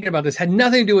was thinking about this, had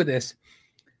nothing to do with this.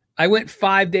 I went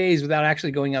 5 days without actually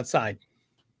going outside.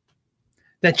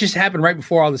 That just happened right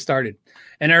before all this started.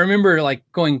 And I remember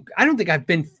going, I don't think I've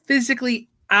been physically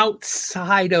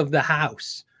outside of the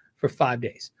house for 5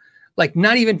 days.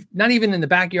 Not even in the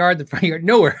backyard, the front yard,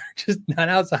 nowhere, just not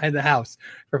outside the house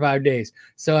for 5 days.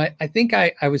 So I think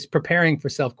I was preparing for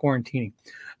self-quarantining.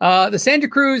 The Santa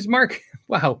Cruz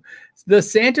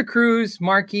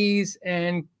Marquis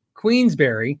and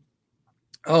Queensberry.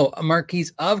 Oh, a Marquis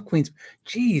of Queens.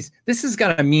 Geez, this has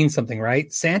got to mean something,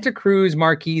 right? Santa Cruz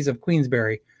Marquis of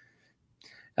Queensberry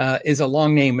is a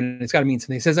long name, and it's got to mean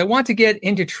something. It says, I want to get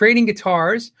into trading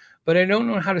guitars, but I don't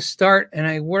know how to start, and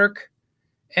I work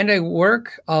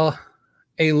a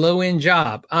low-end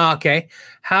job. Okay.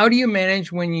 How do you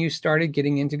manage when you started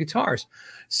getting into guitars?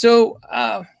 So,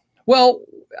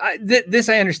 this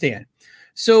I understand.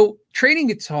 So trading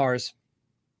guitars,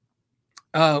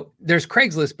 there's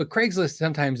Craigslist, but Craigslist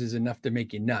sometimes is enough to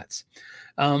make you nuts.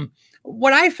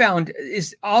 What I found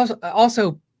is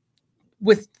also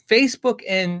with Facebook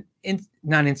and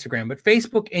not Instagram, but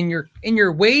Facebook and in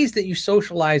your ways that you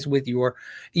socialize with your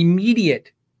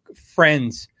immediate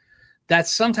friends,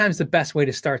 that's sometimes the best way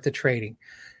to start the trading.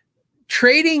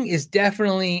 trading is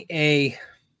definitely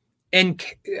and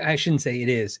I shouldn't say it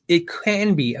is. It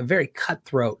can be a very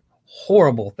cutthroat,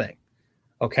 horrible thing.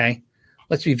 Okay,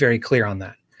 let's be very clear on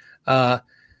that.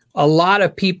 A lot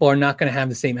of people are not going to have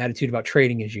the same attitude about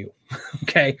trading as you.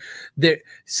 Okay,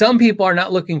 some people are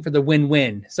not looking for the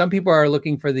win-win. Some people are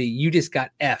looking for the you just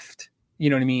got effed. You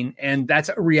know what I mean? And that's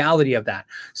a reality of that.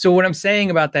 So what I'm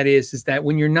saying about that is that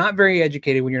when you're not very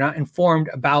educated, when you're not informed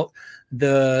about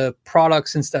the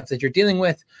products and stuff that you're dealing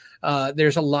with,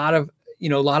 there's a lot of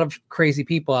crazy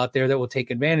people out there that will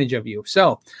take advantage of you.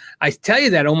 So I tell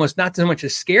you that almost not so much to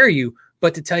scare you,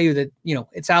 but to tell you that,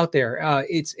 it's out there.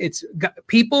 It's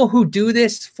people who do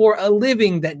this for a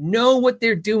living that know what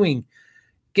they're doing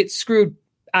get screwed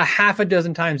a half a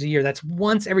dozen times a year. That's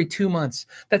once every 2 months.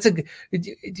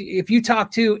 If you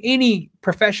talk to any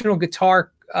professional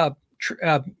guitar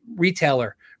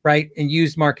retailer, right, and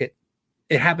used market,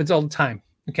 it happens all the time.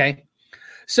 Okay.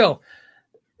 So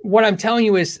what I'm telling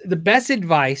you is the best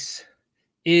advice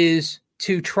is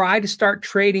to try to start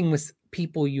trading with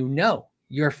people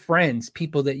your friends,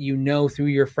 people that you know through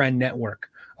your friend network.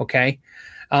 Okay.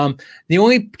 The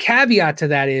only caveat to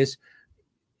that is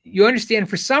you understand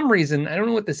for some reason, I don't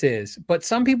know what this is, but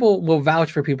some people will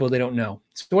vouch for people they don't know.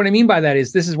 So what I mean by that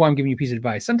is this is why I'm giving you a piece of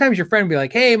advice. Sometimes your friend will be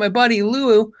like, hey, my buddy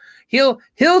Lou,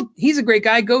 he's a great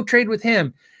guy. Go trade with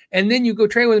him. And then you go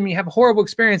trade with him and you have a horrible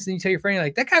experience. And you tell your friend,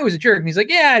 like, that guy was a jerk. And he's like,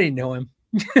 yeah, I didn't know him.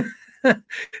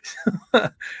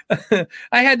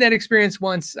 I had that experience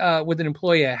once with an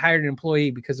employee. I hired an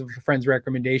employee because of a friend's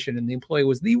recommendation, and the employee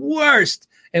was the worst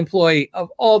employee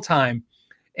of all time.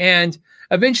 And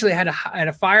eventually I had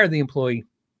to fire the employee.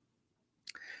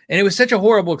 And it was such a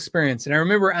horrible experience. And I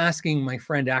remember asking my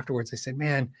friend afterwards, I said,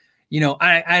 man,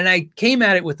 I came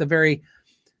at it with a very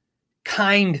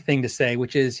kind thing to say,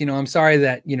 which is, I'm sorry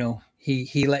that,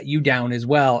 he let you down as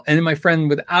well. And then my friend,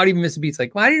 without even missing a beat's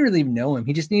like, well, I didn't really even know him.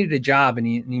 He just needed a job, and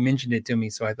he mentioned it to me.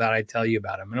 So I thought I'd tell you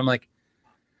about him. And I'm like,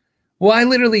 well, I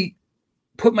literally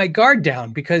put my guard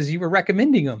down because you were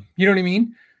recommending him. You know what I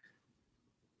mean?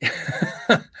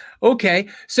 Okay.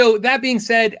 So that being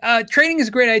said, trading is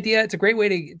a great idea. It's a great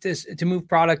way to move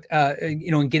product,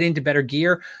 and get into better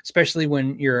gear, especially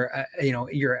when your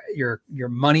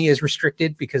money is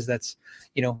restricted, because that's,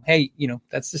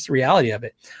 that's just the reality of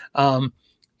it.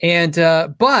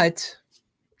 But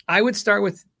I would start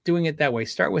with doing it that way.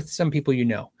 Start with some people,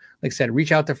 like I said,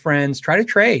 reach out to friends, try to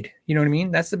trade. You know what I mean?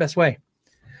 That's the best way.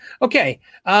 Okay.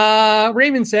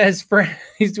 Raymond says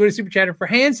he's doing a super chatter for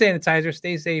hand sanitizer.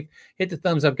 Stay safe. Hit the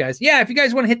thumbs up, guys. Yeah. If you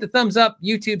guys want to hit the thumbs up,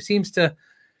 YouTube seems to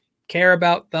care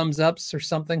about thumbs ups or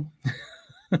something.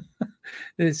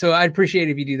 So I'd appreciate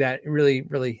it if you do that. Really,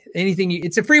 really anything.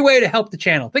 It's a free way to help the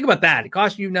channel. Think about that. It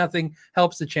costs you nothing,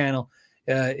 helps the channel.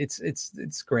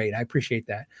 It's great. I appreciate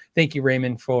that. Thank you,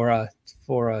 Raymond, for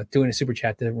doing a super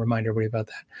chat to remind everybody about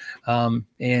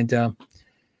that.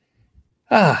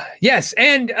 Yes.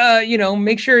 And,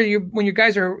 make sure when you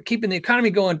guys are keeping the economy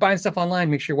going, buying stuff online,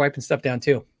 make sure you're wiping stuff down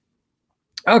too.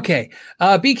 Okay.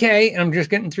 BK, and I'm just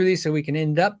getting through these so we can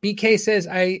end up. BK says,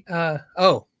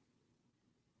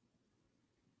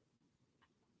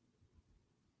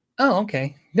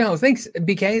 okay. No, thanks,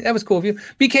 BK. That was cool of you.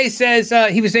 BK says,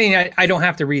 he was saying, I don't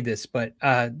have to read this, but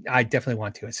I definitely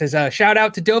want to. It says, shout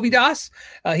out to Dovey Das.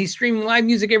 He's streaming live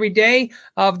music every day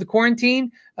of the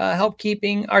quarantine, help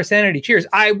keeping our sanity. Cheers.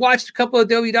 I watched a couple of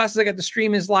Dovey Das's. I got to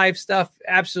stream his live stuff.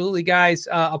 Absolutely, guys.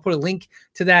 I'll put a link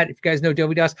to that if you guys know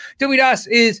Dovey Das. Dovey Das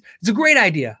it's a great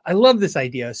idea. I love this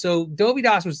idea. So Dovey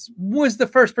Das was the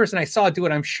first person I saw do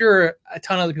it. I'm sure a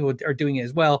ton of other people are doing it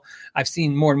as well. I've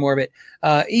seen more and more of it.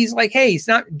 He's like, hey, he's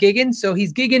not gigging, so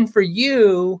he's gigging for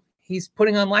you. He's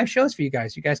putting on live shows for you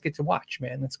guys. You guys get to watch,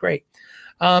 man. That's great.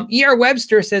 ER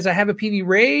Webster says, I have a PV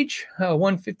Rage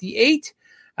 158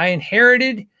 I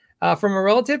inherited from a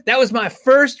relative. That was my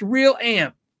first real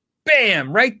amp.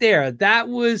 Bam, right there. That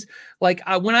was like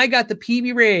when I got the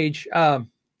PV Rage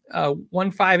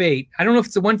 158. I don't know if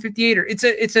it's a 158 or it's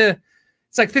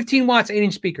like 15 watts,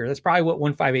 8-inch speaker. That's probably what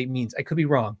 158 means. I could be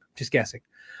wrong. Just guessing.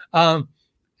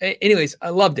 Anyways, I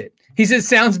loved it. He says,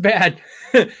 sounds bad.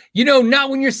 Not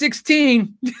when you're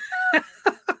 16.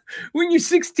 When you're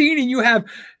 16 and you have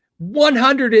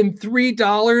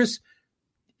 $103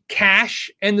 cash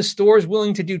and the store is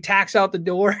willing to do tax out the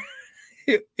door.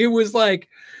 It was like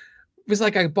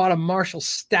I bought a Marshall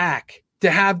stack.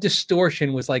 To have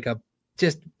distortion was like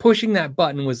just pushing that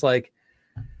button was like,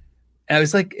 it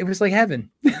was like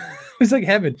heaven. It was like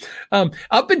heaven.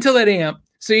 Up until that amp.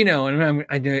 So, and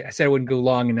I said I wouldn't go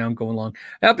long, and now I'm going long.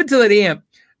 Up until that amp,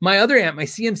 my other amp, my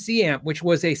CMC amp, which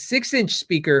was a 6-inch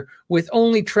speaker with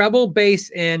only treble, bass,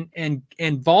 and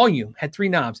volume, had 3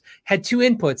 knobs, had 2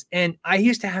 inputs, and I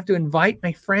used to have to invite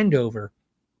my friend over.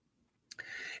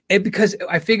 And because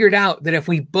I figured out that if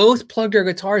we both plugged our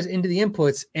guitars into the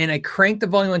inputs and I cranked the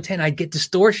volume on 10, I'd get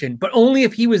distortion, but only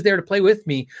if he was there to play with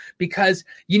me, because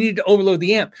you needed to overload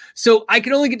the amp. So I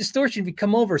could only get distortion if you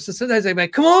come over. So sometimes I'd be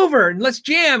like, come over and let's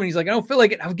jam. And he's like, I don't feel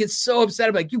like it. I would get so upset.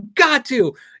 I'd be like, you got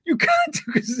to, because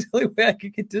it's the only way I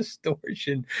could get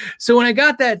distortion. So when I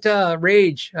got that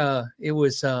Rage, it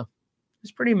was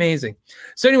pretty amazing.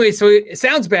 So anyway, so it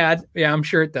sounds bad. Yeah, I'm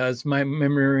sure it does. My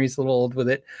memory is a little old with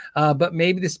it. But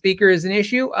maybe the speaker is an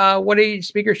issue. What age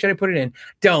speaker should I put it in?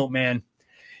 Don't, man.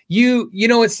 You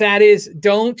know what sad is?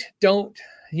 Don't,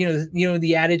 you know,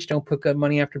 the adage, don't put good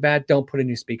money after bad. Don't put a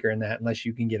new speaker in that unless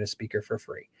you can get a speaker for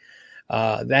free.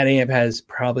 That amp has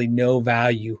probably no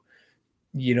value,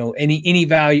 you know, any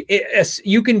value.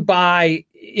 You can buy,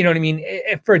 you know what I mean?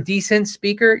 For a decent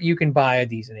speaker, you can buy a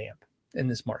decent amp. In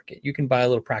this market, you can buy a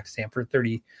little practice amp for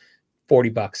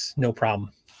 $30-$40, no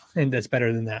problem, and that's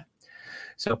better than that.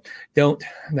 So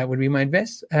that would be my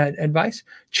advice.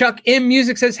 Chuck M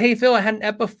Music says, hey Phil, I had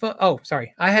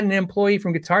an employee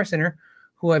from Guitar Center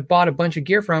who I bought a bunch of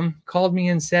gear from, called me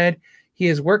and said he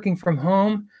is working from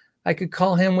home. I could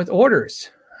call him with orders.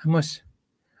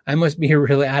 I must be a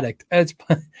real addict.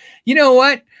 You know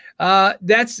what?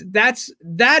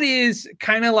 That is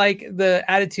kind of like the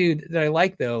attitude that I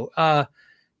like, though.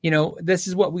 You know, this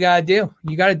is what we gotta do.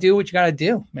 You gotta do what you gotta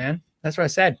do, man. That's what I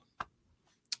said.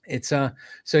 It's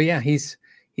so yeah, he's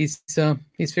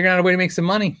figuring out a way to make some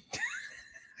money.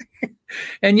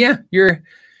 And yeah, you're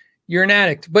an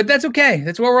addict, but that's okay.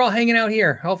 That's why we're all hanging out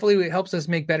here. Hopefully it helps us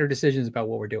make better decisions about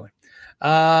what we're doing.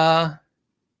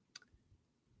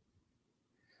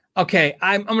 Okay,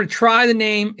 I'm going to try the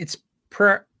name. It's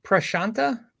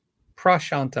Prashanta.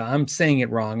 I'm saying it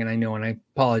wrong, and I know, and I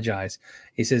apologize.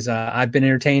 He says, I've been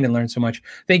entertained and learned so much.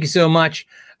 Thank you so much.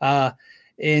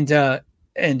 And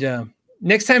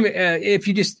next time, if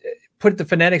you just put the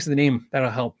phonetics of the name, that'll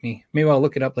help me. Maybe I'll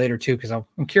look it up later, too, because I'm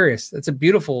curious. That's a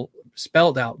beautiful,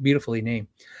 spelled out, beautifully name.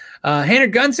 Hanner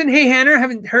Gunson. Hey, Hanner,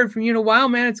 haven't heard from you in a while,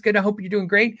 man. It's good. I hope you're doing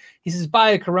great. He says,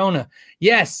 buy a Corona.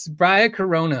 Yes, buy a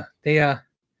Corona.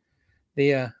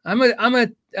 I'm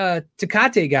a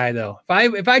Tecate guy, though.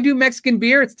 If I do Mexican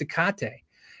beer, it's Tecate.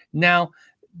 Now,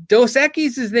 Dos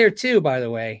Equis is there too, by the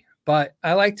way, but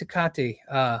I like Tecate.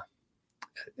 I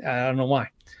don't know why.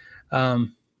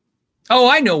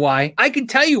 I know why. I can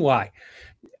tell you why.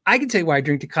 I can tell you why I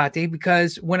drink Tecate,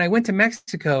 because when I went to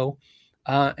Mexico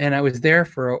and I was there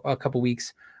for a couple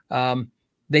weeks,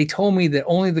 they told me that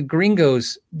only the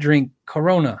gringos drink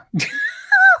Corona.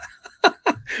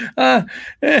 And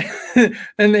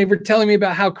they were telling me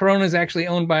about how Corona is actually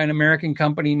owned by an American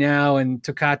company now, and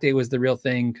Tecate was the real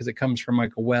thing because it comes from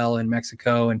like a well in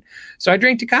Mexico. And so I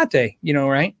drink Tecate, you know,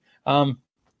 right?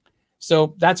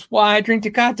 So that's why I drink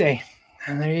Tecate.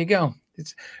 And there you go.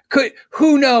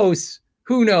 Who knows?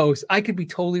 I could be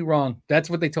totally wrong. That's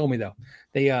what they told me, though.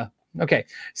 Okay.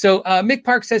 So Mick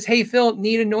Park says, hey, Phil,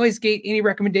 need a noise gate. Any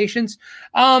recommendations?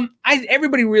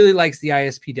 Everybody really likes the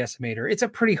ISP Decimator. It's a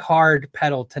pretty hard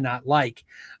pedal to not like.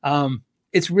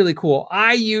 It's really cool.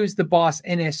 I use the Boss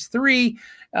NS3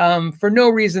 for no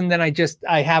reason than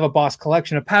I have a Boss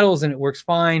collection of pedals and it works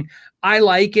fine. I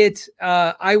like it.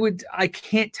 I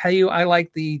can't tell you I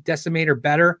like the Decimator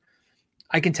better.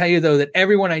 I can tell you, though, that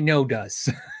everyone I know does.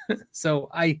 So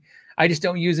I just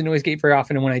don't use a noise gate very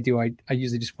often, and when I do, I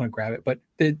usually just want to grab it. But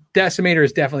the Decimator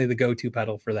is definitely the go-to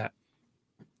pedal for that.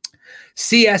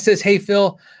 CS says, hey,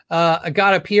 Phil, I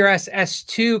got a PRS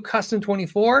S2 Custom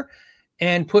 24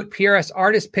 and put PRS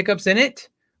Artist pickups in it.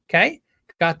 Okay.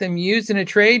 Got them used in a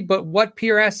trade, but what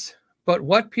PRS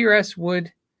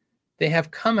would they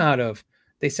have come out of?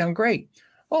 They sound great.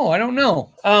 Oh, I don't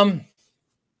know.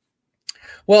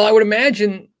 Well, I would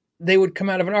imagine they would come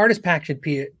out of an artist package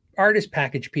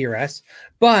PRS,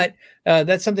 but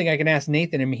that's something I can ask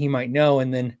Nathan, and he might know,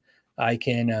 and then I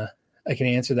can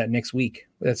answer that next week.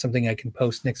 That's something I can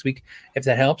post next week if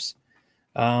that helps.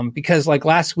 Because like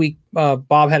last week,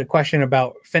 Bob had a question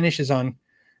about finishes on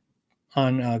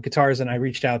guitars, and I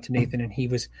reached out to Nathan, and he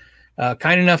was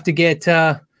kind enough to get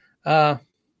Matt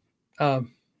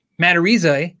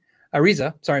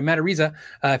Ariza.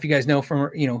 If you guys know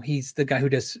from, he's the guy who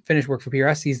does finish work for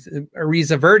PRS. He's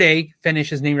Ariza Verde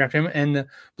finish is named after him, and the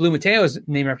Blue Mateo is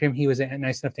named after him. He was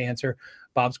nice enough to answer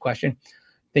Bob's question.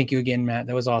 Thank you again, Matt.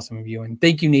 That was awesome of you. And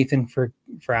thank you, Nathan, for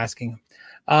asking.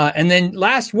 And then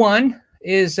last one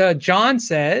is John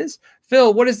says,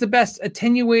 Phil, what is the best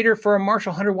attenuator for a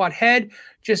Marshall 100-watt head?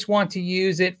 Just want to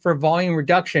use it for volume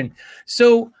reduction.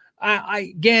 So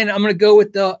again, I'm going to go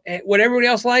with what everybody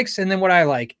else likes and then what I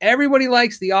like. Everybody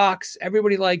likes the aux.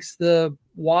 Everybody likes the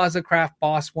Waza Craft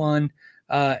Boss one,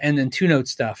 and then 2-note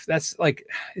stuff. That's like,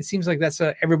 it seems like that's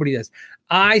what everybody does.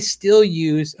 I still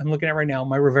use, I'm looking at right now,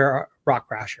 my Rivera Rock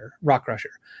Crusher.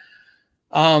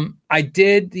 I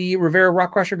did the Rivera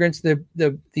Rock Crusher against the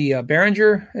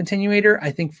Behringer attenuator. I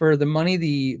think for the money,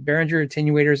 the Behringer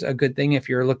attenuator is a good thing if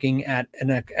you're looking at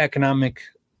an economic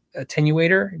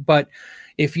attenuator. But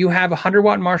if you have a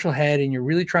 100-watt Marshall head and you're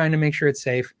really trying to make sure it's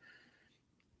safe,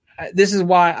 this is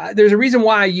why there's a reason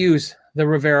why I use the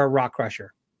Rivera Rock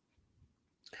Crusher,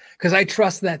 because I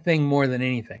trust that thing more than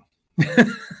anything.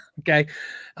 Okay.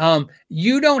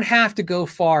 You don't have to go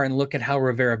far and look at how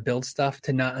Rivera builds stuff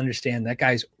to not understand that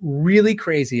guy's really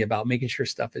crazy about making sure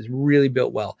stuff is really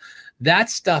built well. That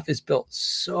stuff is built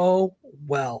so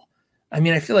well. I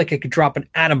mean, I feel like I could drop an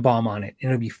atom bomb on it and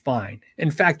it'll be fine.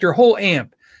 In fact, your whole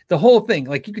amp, the whole thing,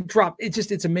 like you could drop,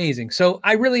 it's amazing. So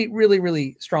I really, really,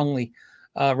 really strongly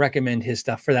recommend his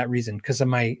stuff for that reason, because of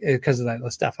that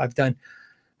stuff. I've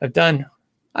done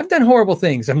horrible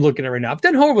things. I'm looking at it right now. I've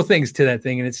done horrible things to that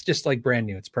thing, and it's just like brand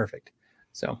new. It's perfect.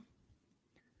 Somebody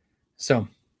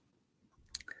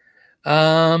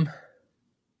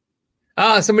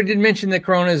did mention that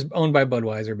Corona is owned by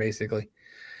Budweiser, basically.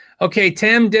 Okay,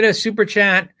 Tim did a super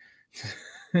chat.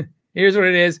 Here's what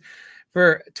it is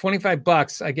for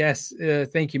 $25, I guess.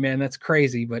 Thank you, man. That's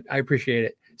crazy, but I appreciate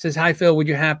it. It says, hi, Phil. Would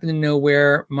you happen to know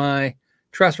where my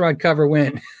truss rod cover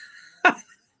went?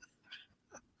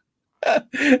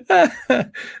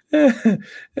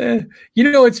 You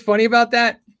know what's funny about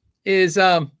that is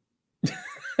I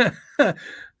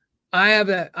have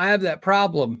that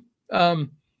problem.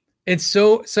 It's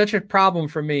such a problem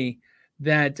for me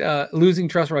that losing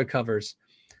truss rod covers.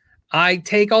 I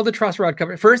take all the truss rod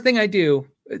cover. First thing I do,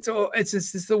 it's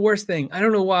the worst thing. I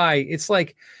don't know why. It's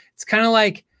kind of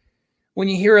like when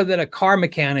you hear that a car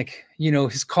mechanic,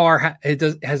 his car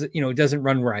doesn't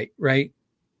run right.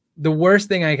 The worst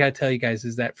thing I got to tell you guys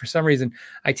is that for some reason,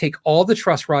 I take all the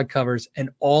truss rod covers and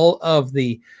all of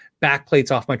the back plates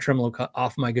off my tremolo,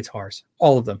 off my guitars,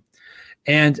 all of them.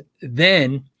 And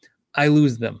then I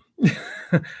lose them.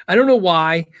 I don't know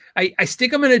why. I stick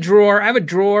them in a drawer. I have a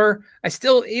drawer.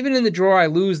 Even in the drawer, I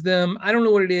lose them. I don't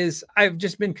know what it is. I've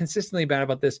just been consistently bad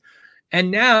about this.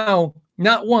 And now,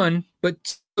 not one,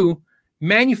 but two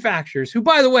manufacturers, who,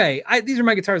 by the way, these are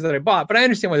my guitars that I bought, but I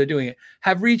understand why they're doing it,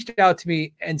 have reached out to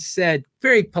me and said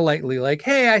very politely, like,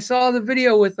 hey, I saw the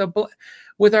video with our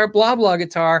blah blah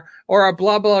guitar, or our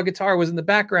blah blah guitar was in the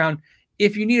background.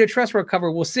 If you need a truss rod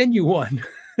cover, we'll send you one.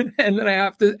 And then I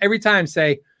have to every time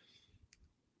say,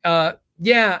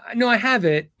 yeah, no, I have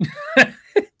it.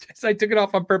 So I took it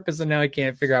off on purpose, and now I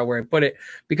can't figure out where I put it,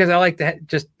 because I like to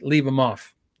just leave them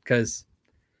off, because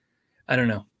I don't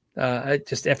know.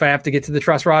 If I have to get to the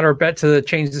truss rod or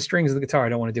change the strings of the guitar, I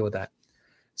don't want to deal with that.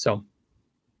 So,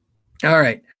 all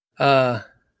right. So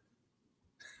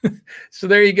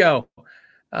there you go.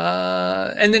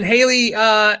 And then Haley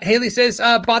says,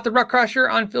 bought the Rock Crusher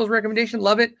on Phil's recommendation.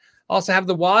 Love it. Also have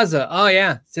the Waza. Oh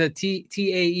yeah. It's a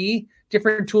TAE,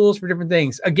 different tools for different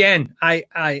things. Again,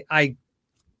 I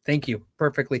thank you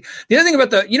perfectly. The other thing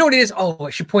about you know what it is? Oh, I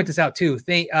should point this out too.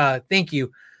 Thank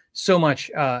you so much,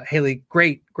 Haley.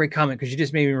 Great comment, because you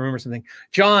just made me remember something.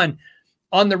 John,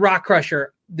 on the Rock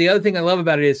Crusher, the other thing I love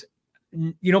about it is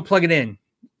you don't plug it in.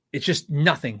 It's just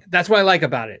nothing. That's what I like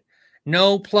about it.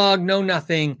 No plug, no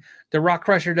nothing. The Rock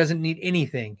Crusher doesn't need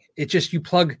anything. It's just you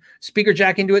plug speaker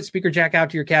jack into it, speaker jack out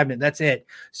to your cabinet. That's it.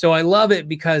 So I love it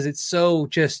because it's so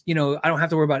just, I don't have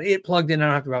to worry about it plugged in. I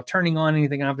don't have to worry about turning on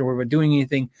anything. I don't have to worry about doing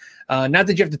anything. Not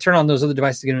that you have to turn on those other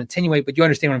devices to get an attenuate, but you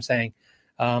understand what I'm saying.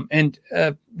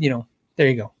 There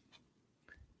you go.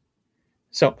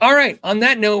 So, all right. On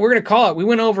that note, we're going to call it. We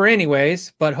went over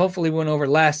anyways, but hopefully we went over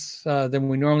less than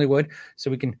we normally would, so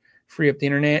we can free up the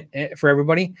internet for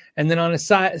everybody. And then on a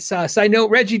side note,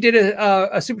 Reggie did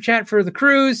a super chat for the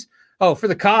cruise. Oh, for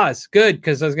the cause. Good,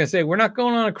 because I was going to say, we're not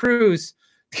going on a cruise.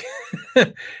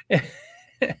 And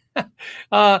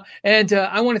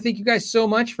I want to thank you guys so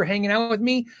much for hanging out with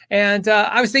me. And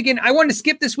I was thinking I wanted to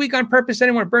skip this week on purpose. I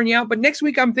didn't want to burn you out. But next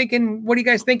week, I'm thinking, what do you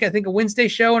guys think? I think a Wednesday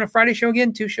show and a Friday show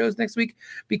again. 2 shows next week.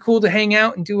 Be cool to hang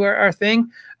out and do our thing.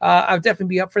 I'll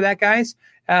definitely be up for that, guys.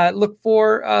 Look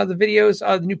for the videos,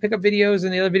 the new pickup videos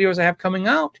and the other videos I have coming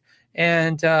out.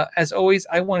 And as always,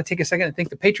 I want to take a second and thank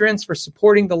the patrons for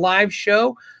supporting the live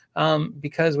show,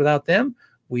 because without them,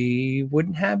 we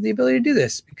wouldn't have the ability to do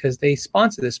this, because they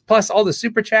sponsor this. Plus all the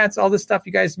super chats, all this stuff,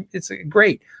 you guys, it's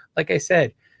great. Like I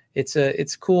said,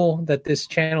 it's cool that this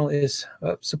channel is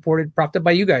supported, propped up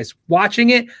by you guys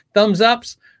watching it, thumbs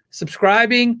ups,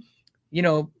 subscribing,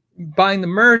 buying the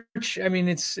merch. I mean,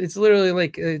 it's literally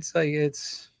like it's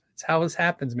how this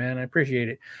happens, man. I appreciate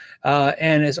it.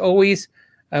 And as always,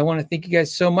 I want to thank you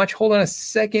guys so much. Hold on a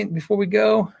second before we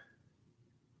go.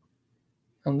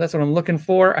 That's what I'm looking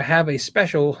for. I have a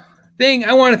special thing.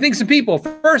 I want to thank some people.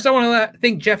 First, I want to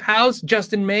thank Jeff House,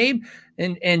 Justin Mabe,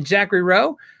 and Zachary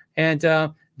Rowe. And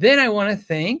then I want to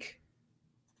thank,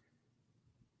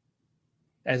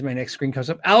 as my next screen comes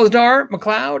up, Alizdar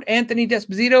McLeod, Anthony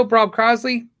Desposito, Bob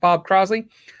Crosley,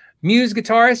 Muse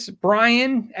guitarist,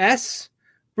 Brian S.,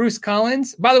 Bruce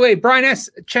Collins. By the way, Brian S.,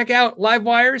 check out Live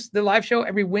Wires, the live show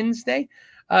every Wednesday.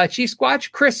 Chief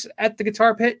Squatch, Chris at the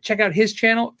Guitar Pit. Check out his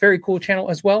channel. Very cool channel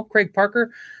as well. Craig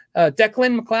Parker.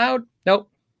 Declan McLeod. Nope.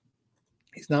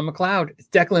 He's not McLeod. It's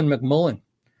Declan McMullen.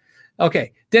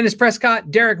 Okay. Dennis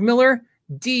Prescott, Derek Miller,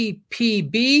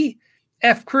 DPB,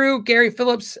 F Crew, Gary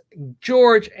Phillips,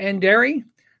 George Anderi,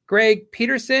 Greg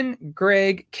Peterson,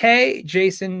 Greg K,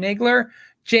 Jason Nagler,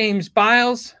 James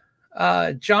Biles,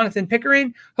 Jonathan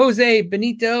Pickering, Jose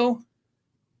Benito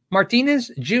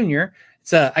Martinez Jr.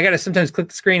 I got to sometimes click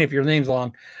the screen if your name's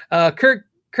long.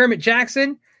 Kermit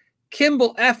Jackson,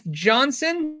 Kimball F.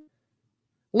 Johnson,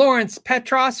 Lawrence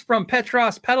Petros from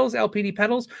Petros Pedals, LPD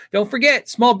Pedals. Don't forget,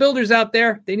 small builders out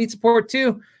there, they need support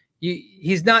too.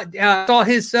 He's not, saw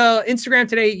his Instagram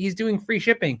today. He's doing free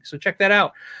shipping. So check that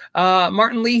out.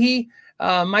 Martin Leahy,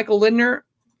 Michael Lindner,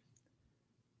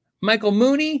 Michael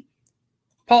Mooney,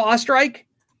 Paul Ostrike,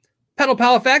 Pedal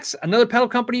Pal Effects, another pedal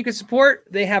company you can support.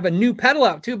 They have a new pedal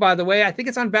out too, by the way. I think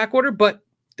it's on back order, but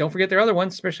don't forget their other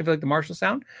ones, especially if you like the Marshall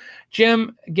sound.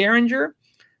 Jim Geringer,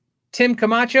 Tim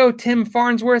Camacho, Tim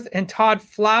Farnsworth, and Todd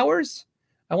Flowers.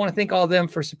 I want to thank all of them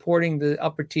for supporting the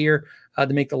upper tier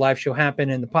to make the live show happen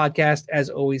and the podcast. As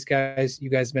always, guys, you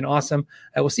guys have been awesome.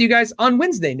 I will see you guys on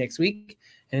Wednesday next week.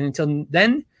 And until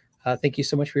then, thank you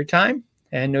so much for your time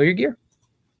and know your gear.